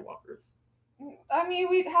Luke Skywalkers? I mean,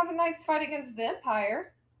 we'd have a nice fight against the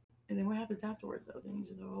Empire. And then what happens afterwards, though? Then you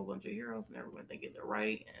just have a whole bunch of heroes, and everyone thinking they're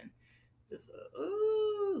right, and just,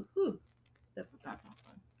 that does not sound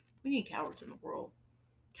fun. We need cowards in the world.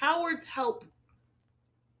 Cowards help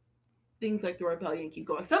things like the rebellion keep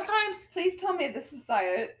going. Sometimes... Please tell me the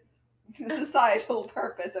societal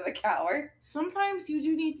purpose of a coward. Sometimes you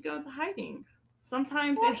do need to go into hiding.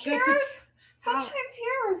 Sometimes it's good to... Sometimes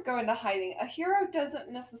heroes go into hiding. A hero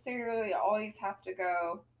doesn't necessarily always have to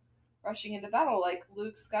go rushing into battle. Like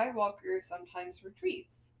Luke Skywalker sometimes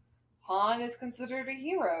retreats. Han is considered a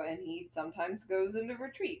hero, and he sometimes goes into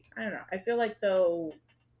retreat. I don't know. I feel like, though,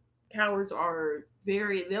 cowards are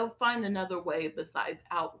they'll find another way besides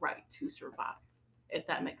outright to survive, if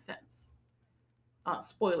that makes sense.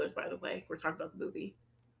 Spoilers, by the way. We're talking about the movie.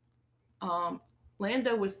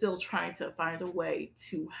 Lando was still trying to find a way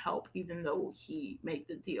to help, even though he made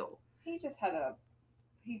the deal. He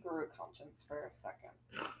grew a conscience for a second.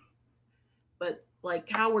 But,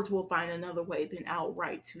 cowards will find another way than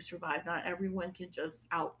outright to survive. Not everyone can just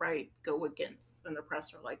outright go against an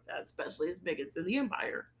oppressor like that, especially as big as the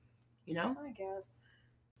Empire. I guess.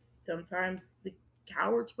 Sometimes the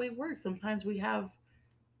coward's way works. Sometimes we have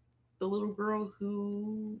the little girl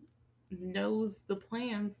who knows the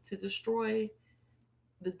plans to destroy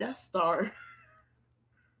the Death Star.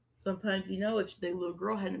 Sometimes, if the little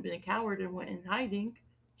girl hadn't been a coward and went in hiding,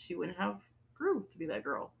 she wouldn't have grew to be that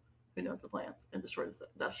girl who knows the plans and destroys the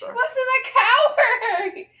Death Star. She wasn't a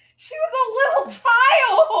coward! She was a little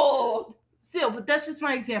child! Still, but that's just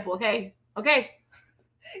my example, okay? Okay?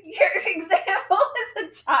 Your example is a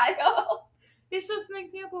child? It's just an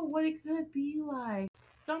example of what it could be like.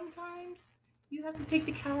 Sometimes you have to take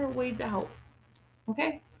the coward ways out.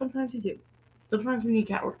 Okay? Sometimes you do. Sometimes we need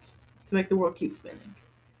cowards to make the world keep spinning.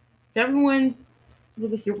 If everyone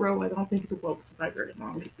was a hero, I don't think the world would survive very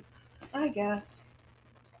long. I guess.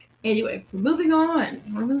 Anyway, we're moving on.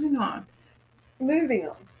 Moving on.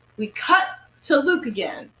 We cut to Luke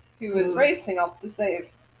again. Who was racing off to save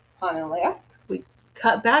Han and Leia. We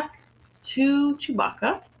cut back to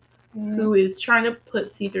Chewbacca, who is trying to put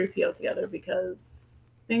C-3PO together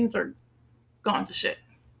because things are gone to shit.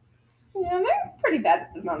 Yeah, they're pretty bad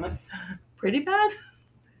at the moment. Pretty bad?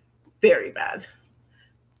 Very bad.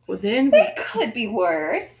 Well, then It could be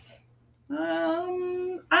worse.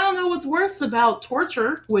 I don't know what's worse about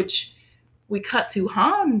torture, which we cut to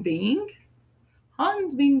Han being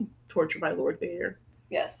tortured by Lord Vader.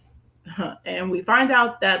 Yes. And we find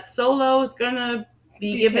out that Solo is gonna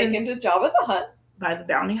be given taken to Jabba the Hutt by the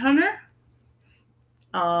bounty hunter.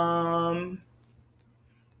 And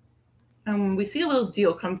we see a little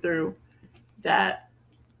deal come through that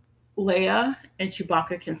Leia and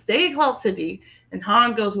Chewbacca can stay at Cloud City, and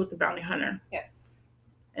Han goes with the bounty hunter. Yes.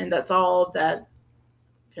 And that's all that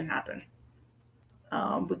can happen.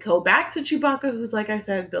 We go back to Chewbacca, who's, like I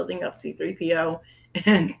said, building up C-3PO,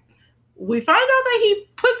 and we find out that he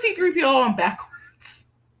put C-3PO on backwards.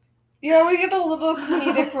 Yeah, we get a little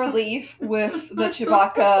comedic relief with the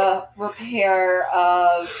Chewbacca repair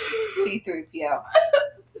of C-3PO.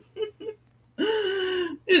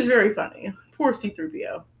 It's very funny. Poor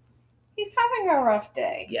C-3PO. He's having a rough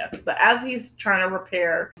day. Yes, but as he's trying to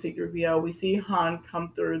repair C-3PO, we see Han come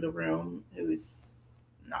through the room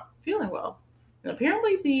who's not feeling well. And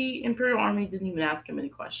apparently the Imperial Army didn't even ask him any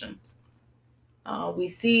questions. We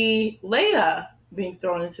see Leia being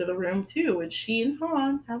thrown into the room too, and she and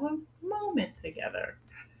Han have a moment together,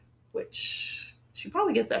 which she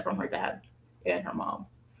probably gets that from her dad and her mom.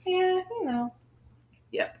 Yeah, you know.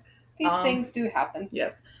 Yep. These things do happen.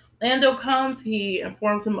 Yes. Lando comes, he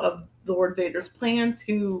informs him of Lord Vader's plan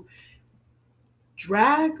to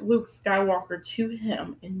drag Luke Skywalker to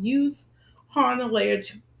him and use Han and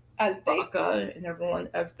Leia as bait. And everyone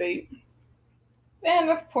as bait. And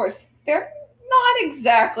of course, they're not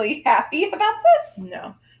exactly happy about this.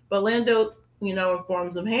 No. But Lando,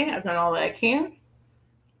 informs him, hey, I've done all that I can.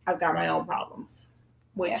 I've got my own problems.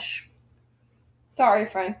 Which... Yeah. Sorry,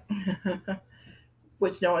 friend.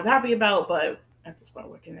 Which no one's happy about, but at this point,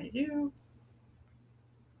 what can they do?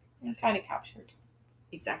 I'm kind of captured.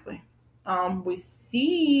 Exactly. We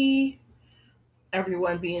see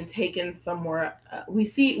everyone being taken somewhere.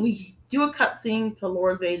 We do a cutscene to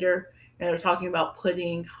Lord Vader, and they're talking about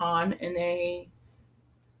putting Han in a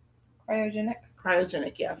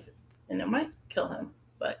cryogenic, yes, and it might kill him,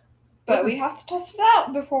 but we have to test it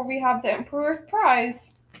out before we have the Emperor's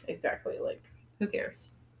prize. Exactly. Like, who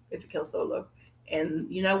cares if you kill Solo?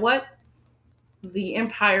 And you know what? The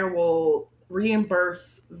Empire will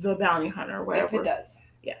reimburse the bounty hunter, whatever. If it does.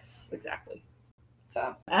 Yes, exactly.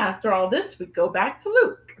 So after all this, we go back to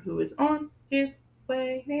Luke, who is on his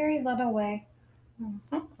way. Very little way.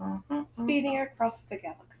 Speeding across the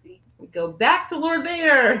galaxy. We go back to Lord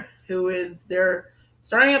Vader, they're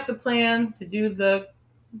starting up the plan to do the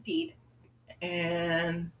deed.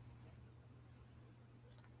 And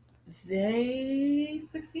they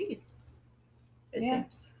succeed. It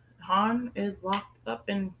seems. Han is locked up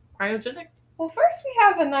in cryogenic. Well, first we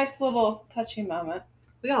have a nice little touchy moment.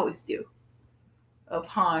 We always do. Of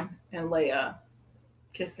Han and Leia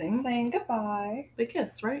kissing. Saying goodbye. They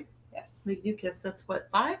kiss, right? Yes. They do kiss. That's what,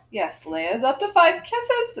 5? Yes, Leia's up to 5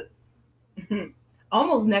 kisses.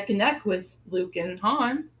 Almost neck and neck with Luke and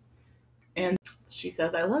Han. And she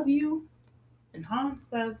says, I love you. And Han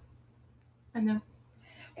says, I know.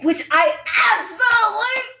 Which I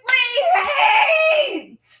absolutely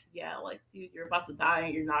hate! Yeah, like, dude, you're about to die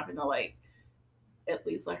and you're not going to, at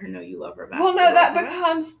least let her know you love her back. Well, no, that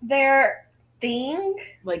becomes their thing.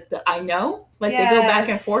 Like, I know? Like, they go back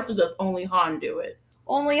and forth, or does only Han do it?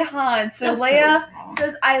 Only Han. So Leia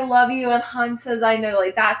says, I love you, and Han says, I know.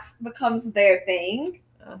 Like, that becomes their thing.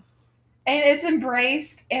 And it's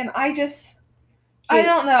embraced, and I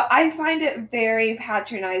don't know. I find it very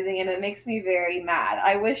patronizing, and it makes me very mad.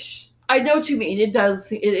 I know what you mean. It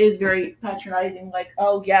does. It is very patronizing. Like,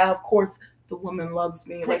 oh, yeah, of course the woman loves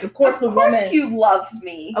me. Like, of course you love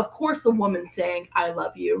me. Of course the woman saying, I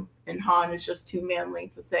love you. And Han is just too manly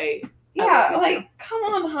to say, yeah, like, come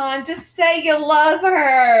on, Han. Just say you love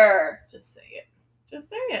her. Just say it. Just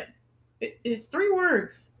say it. It's 3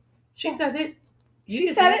 words. She said it. She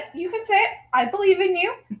said it. You can say it. I believe in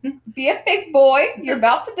you. Be a big boy. You're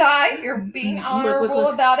about to die. You're being honorable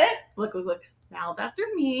about it. Look. Mouth after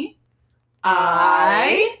me.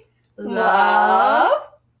 I love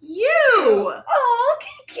you. Oh,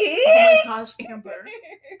 Kiki. Oh my gosh, Amber.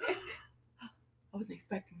 I wasn't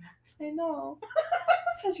expecting that. I know.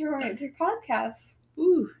 Such a romantic podcast.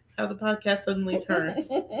 Ooh, how the podcast suddenly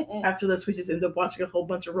turns. After this, we just end up watching a whole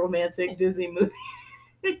bunch of romantic Disney movies.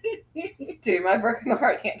 Dude, my broken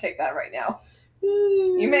heart can't take that right now.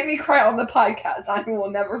 You made me cry on the podcast. I will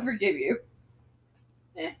never forgive you.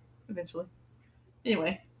 Eventually.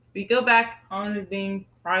 Anyway, we go back on to being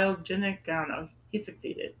cryogenic. I don't know. He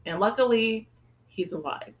succeeded. And luckily, he's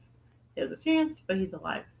alive. He has a chance, but he's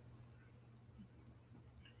alive.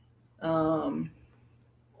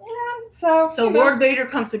 So Lord Vader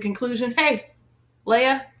comes to the conclusion, hey,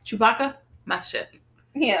 Leia, Chewbacca, my ship.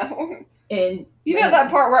 Yeah. And you know that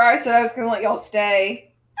part where I said I was going to let y'all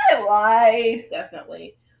stay? I lied.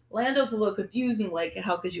 Definitely. Lando's a little confused and like,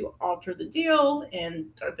 how could you alter the deal?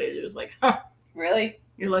 And Darth Vader was like, huh. Really?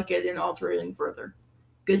 You're lucky I didn't alter anything further.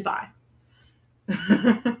 Goodbye.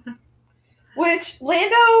 Which,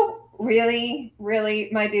 Lando, really,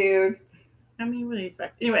 my dude. I mean, what do you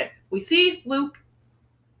expect? Anyway, we see Luke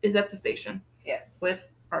is at the station. Yes. With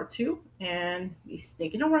R2, and he's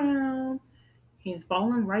sneaking around. He's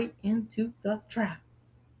falling right into the trap.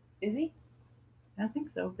 Is he? I think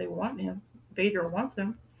so. They want him. Vader wants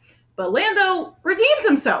him. But Lando redeems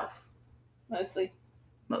himself. Mostly.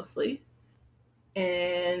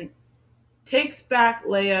 And takes back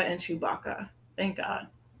Leia and Chewbacca. Thank God.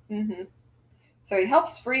 Mm-hmm. So he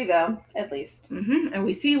helps free them, at least. Mm-hmm. And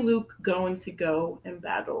we see Luke going to go and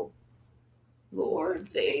battle Lord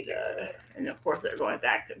Vader. And of course, they're going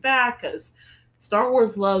back to back because Star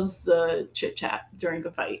Wars loves the chit-chat during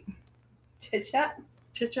the fight. Chit-chat?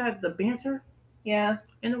 Chit-chat, the banter? Yeah.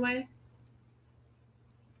 In a way.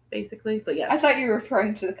 Basically. But yes. I thought you were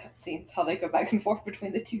referring to the cutscenes, how they go back and forth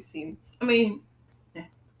between the two scenes. I mean, yeah.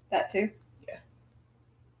 That too? Yeah.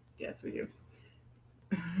 Yes, we do.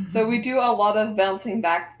 So we do a lot of bouncing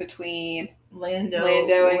back between Lando and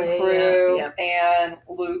Leia, crew, yep. And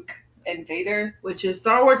Luke and Vader. Which is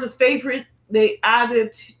Star Wars' favorite. They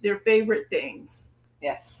added their favorite things.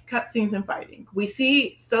 Yes. Cutscenes and fighting. We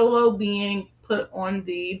see Solo being put on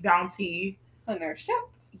the bounty. On their ship.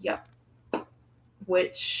 Yep.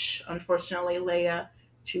 Which, unfortunately, Leia,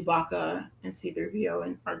 Chewbacca, and C-3PO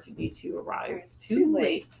and R2-D2 arrive too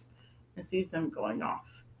late and sees them going off.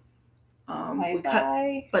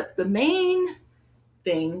 Bye. But the main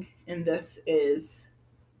thing in this is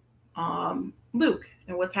Luke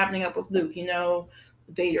and what's happening up with Luke. You know,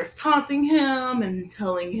 Vader's taunting him and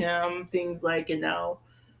telling him things like, you know,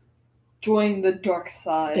 join the dark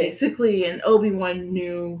side. Basically, and Obi-Wan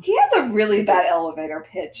knew. He has a really bad elevator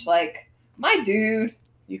pitch. Like, my dude,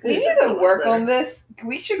 we need to work on this.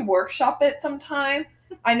 We should workshop it sometime.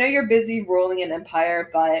 I know you're busy ruling an empire,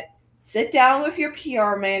 but sit down with your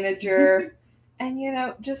PR manager and, you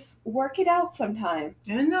know, just work it out sometime.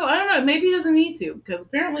 I don't know. Maybe he doesn't need to, because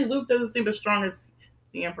apparently Luke doesn't seem as strong as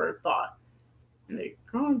the Emperor thought. And they're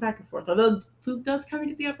going back and forth. Although Luke does kind of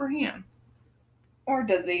get the upper hand. Or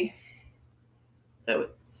does he? So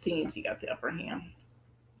it seems he got the upper hand.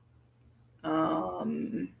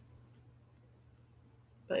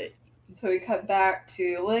 But so we cut back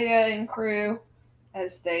to Leia and crew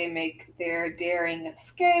as they make their daring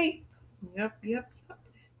escape. Yep.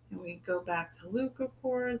 And we go back to Luke, of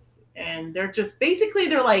course, and they're just basically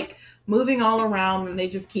they're like moving all around and they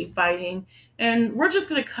just keep fighting. And we're just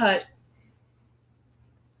gonna cut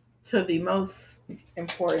to the most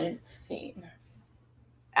important scene.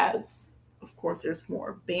 As of course there's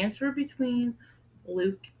more banter between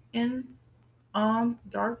Luke and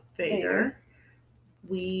Darth Vader.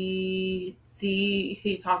 We see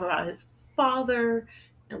he talk about his father,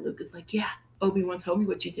 and Luke is like, yeah, Obi-Wan told me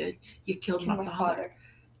what you did. You killed my father.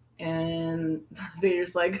 And Darth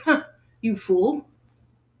Vader's like, huh, you fool.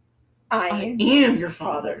 I am your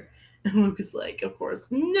father. And Luke is like, of course,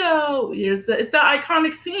 no. It's the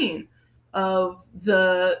iconic scene of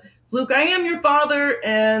the Luke, I am your father,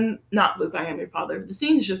 and not Luke, I am your father. The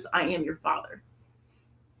scene is just, I am your father.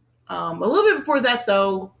 A little bit before that,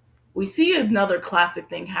 though, we see another classic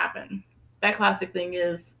thing happen. That classic thing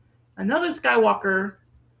is another Skywalker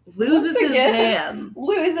loses his hand.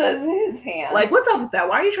 Like, what's up with that?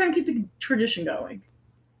 Why are you trying to keep the tradition going?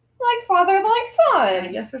 Like father, like son. I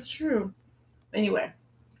guess that's true. Anyway,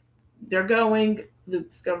 they're going. Luke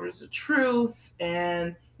discovers the truth.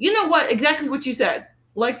 And you know what? Exactly what you said.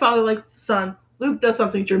 Like father, like son. Luke does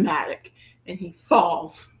something dramatic. And he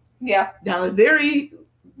falls. Yeah. Down a very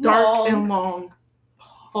dark and long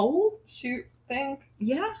hole. Shoot thing.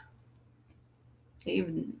 Yeah.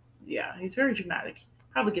 He's very dramatic.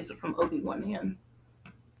 Probably gets it from Obi-Wan and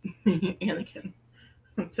Anakin.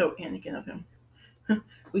 So Anakin of him.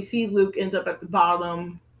 We see Luke ends up at the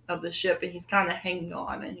bottom of the ship and he's kind of hanging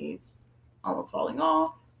on and he's almost falling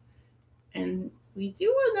off. And we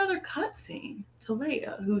do another cutscene to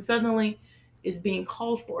Leia, who suddenly is being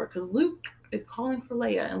called for because Luke is calling for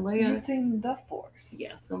Leia, and Leia using the Force.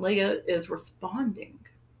 Yes, and Leia is responding.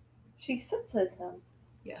 She senses him.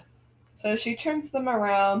 Yes. So she turns them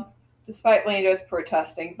around, despite Lando's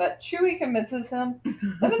protesting, but Chewie convinces him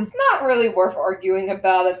that it's not really worth arguing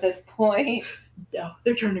about at this point. No,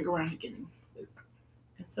 they're turning around and getting Luke.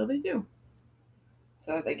 And so they do.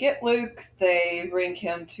 So they get Luke, they bring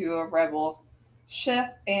him to a rebel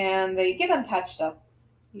ship, and they get him patched up.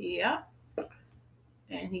 Yeah.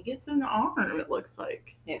 And he gets an arm, it looks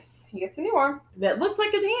like. Yes, he gets a new arm. That looks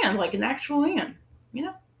like a hand, like an actual hand. You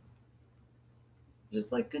know?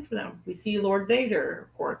 Just like good for them. We see Lord Vader,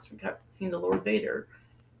 of course. We got seen the Lord Vader,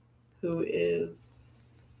 who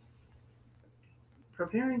is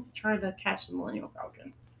preparing to try to catch the Millennium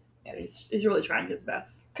Falcon. Yes. He's really trying his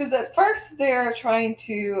best. Because at first they're trying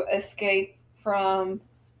to escape from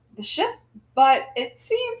the ship, but it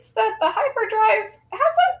seems that the hyperdrive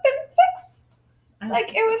hasn't been fixed.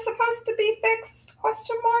 Like it was supposed to be fixed? ?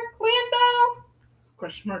 Lando?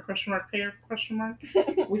 Here, ?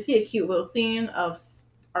 We see a cute little scene of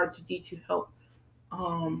R2-D2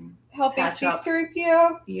 helping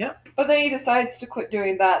C-3PO. Yep. But then he decides to quit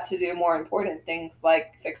doing that to do more important things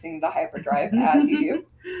like fixing the hyperdrive, as you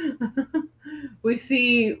do. We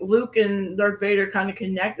see Luke and Darth Vader kind of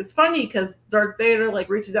connect. It's funny because Darth Vader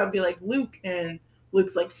reaches out and be like, Luke, and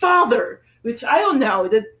Luke's like, Father! Which I don't know.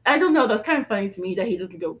 That's kind of funny to me that he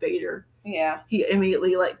doesn't go Vader. Yeah. He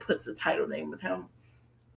immediately puts the title name with him.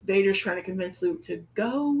 Vader's trying to convince Luke to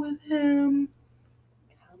go with him.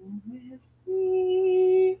 Come with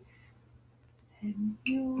me, and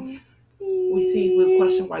you'll see. We see Luke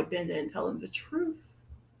question why Ben didn't tell him the truth.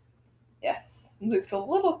 Yes, Luke's a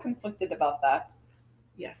little conflicted about that.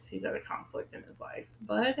 Yes, he's at a conflict in his life.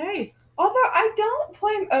 But hey. Although I don't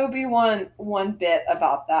blame Obi-Wan one bit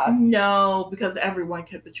about that. No, because everyone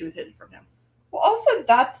kept the truth hidden from him. Well, also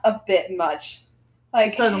that's a bit much.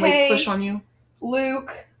 Like, suddenly hey, push on you.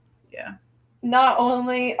 Luke. Yeah. Not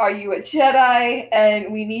only are you a Jedi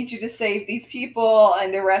and we need you to save these people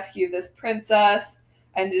and to rescue this princess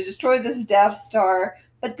and to destroy this Death Star,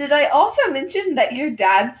 but did I also mention that your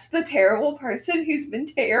dad's the terrible person who's been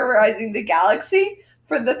terrorizing the galaxy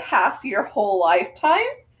for the past your whole lifetime?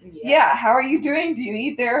 Yeah, how are you doing? Do you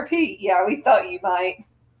need therapy? Yeah, we thought you might.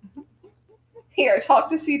 Here, talk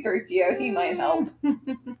to C-3PO. He might help.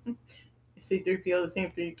 C-3PO, the same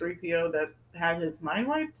 3PO that had his mind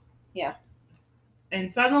wiped? Yeah.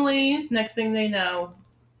 And suddenly, next thing they know,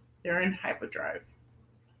 they're in hyperdrive.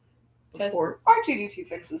 Just R2-D2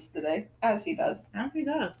 fixes the day, as he does. As he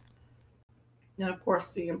does. And of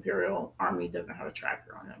course, the Imperial Army doesn't have a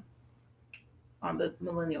tracker on him. On the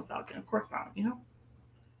Millennium Falcon. Of course not, you know?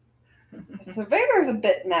 So Vader's a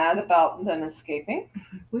bit mad about them escaping.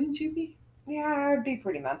 Wouldn't you be? Yeah, I'd be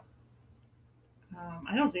pretty mad.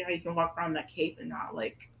 I don't see how you can walk around that cape and not,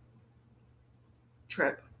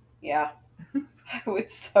 trip. Yeah. I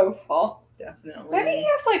would so fall. Definitely. Maybe he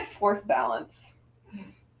has, force balance.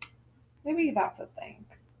 Maybe that's a thing.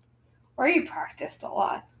 Or he practiced a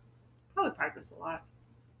lot. Probably practiced a lot.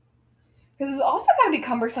 Because it's also got to be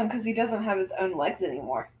cumbersome because he doesn't have his own legs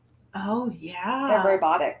anymore. Oh, yeah. They're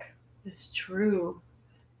robotic. It's true.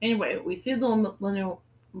 Anyway, we see the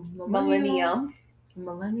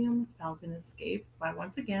Millennium Falcon escape by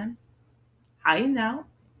once again hiding out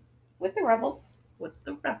with the rebels.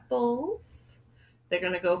 They're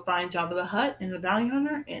gonna go find Jabba the Hutt and the Bounty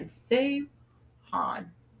Hunter and save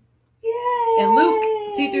Han. Yay! And Luke,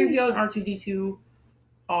 C-3PO, and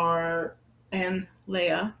R2-D2 and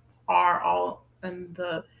Leia are all in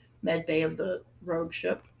the med bay of the rogue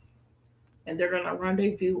ship, and they're gonna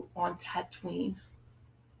rendezvous on Tatooine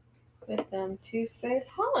with them to save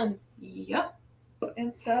Han. Yep.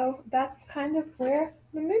 And so that's kind of where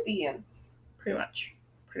the movie ends. Pretty much.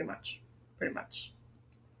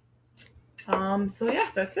 So yeah,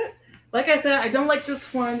 that's it. Like I said, I don't like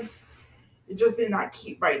this one. It just did not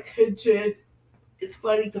keep my attention. It's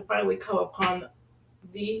funny to finally come upon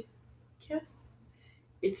the kiss.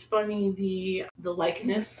 It's funny the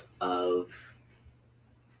likeness of,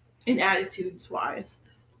 in attitudes wise,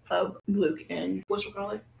 of Luke and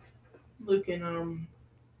Luke and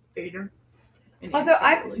Vader. Although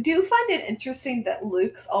I do find it interesting that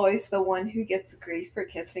Luke's always the one who gets grief for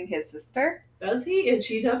kissing his sister. Does he? And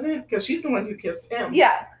she doesn't? Because she's the one who kissed him.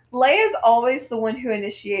 Yeah. Leia's always the one who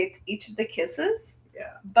initiates each of the kisses.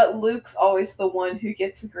 Yeah. But Luke's always the one who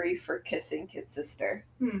gets grief for kissing his sister,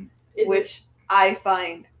 which I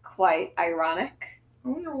find quite ironic. I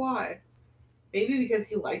wonder why. Maybe because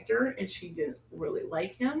he liked her and she didn't really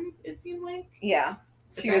like him, it seemed like. Yeah.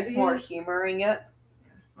 She was more humoring it.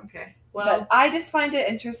 Okay. Well, but I just find it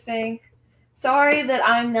interesting. Sorry that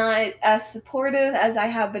I'm not as supportive as I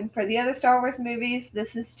have been for the other Star Wars movies.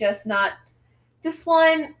 This is just not. This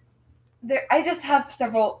one, I just have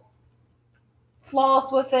several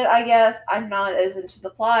flaws with it, I guess. I'm not as into the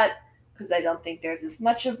plot because I don't think there's as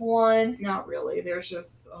much of one. Not really. There's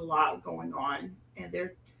just a lot going on, and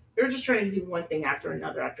they're just trying to do one thing after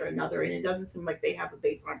another, and it doesn't seem like they have a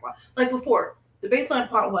baseline plot. Like before, the baseline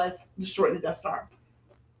plot was destroy the Death Star.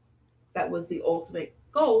 That was the ultimate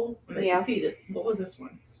goal, and they succeeded. What was this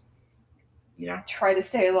one? You know, try to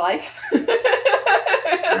stay alive. I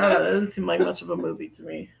don't know. That doesn't seem like much of a movie to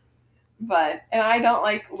me. And I don't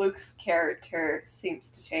like Luke's character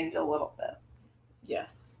seems to change a little bit.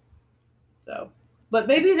 Yes. So, but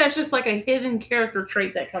maybe that's just like a hidden character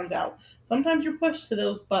trait that comes out. Sometimes you're pushed to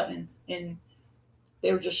those buttons, and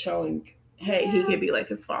they were just showing, hey, he could be like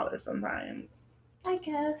his father sometimes. I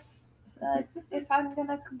guess. But if I'm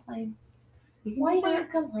gonna complain, why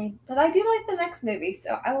not complain? But I do like the next movie,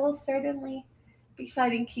 so I will certainly be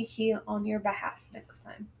fighting Kiki on your behalf next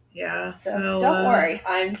time. Yeah. So don't worry,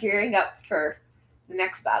 I'm gearing up for the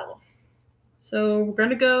next battle. So we're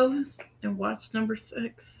gonna go and watch number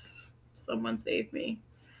 6. Someone save me.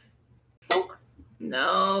 Nope.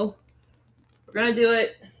 No. We're gonna do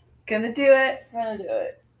it. Gonna do it.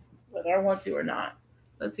 Whether I want to or not.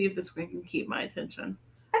 Let's see if this one can keep my attention.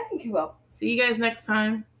 I think you will. See you guys next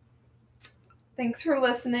time. Thanks for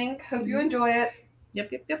listening. Hope you enjoy it.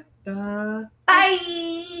 Yep. Bye.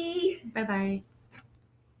 Bye-bye.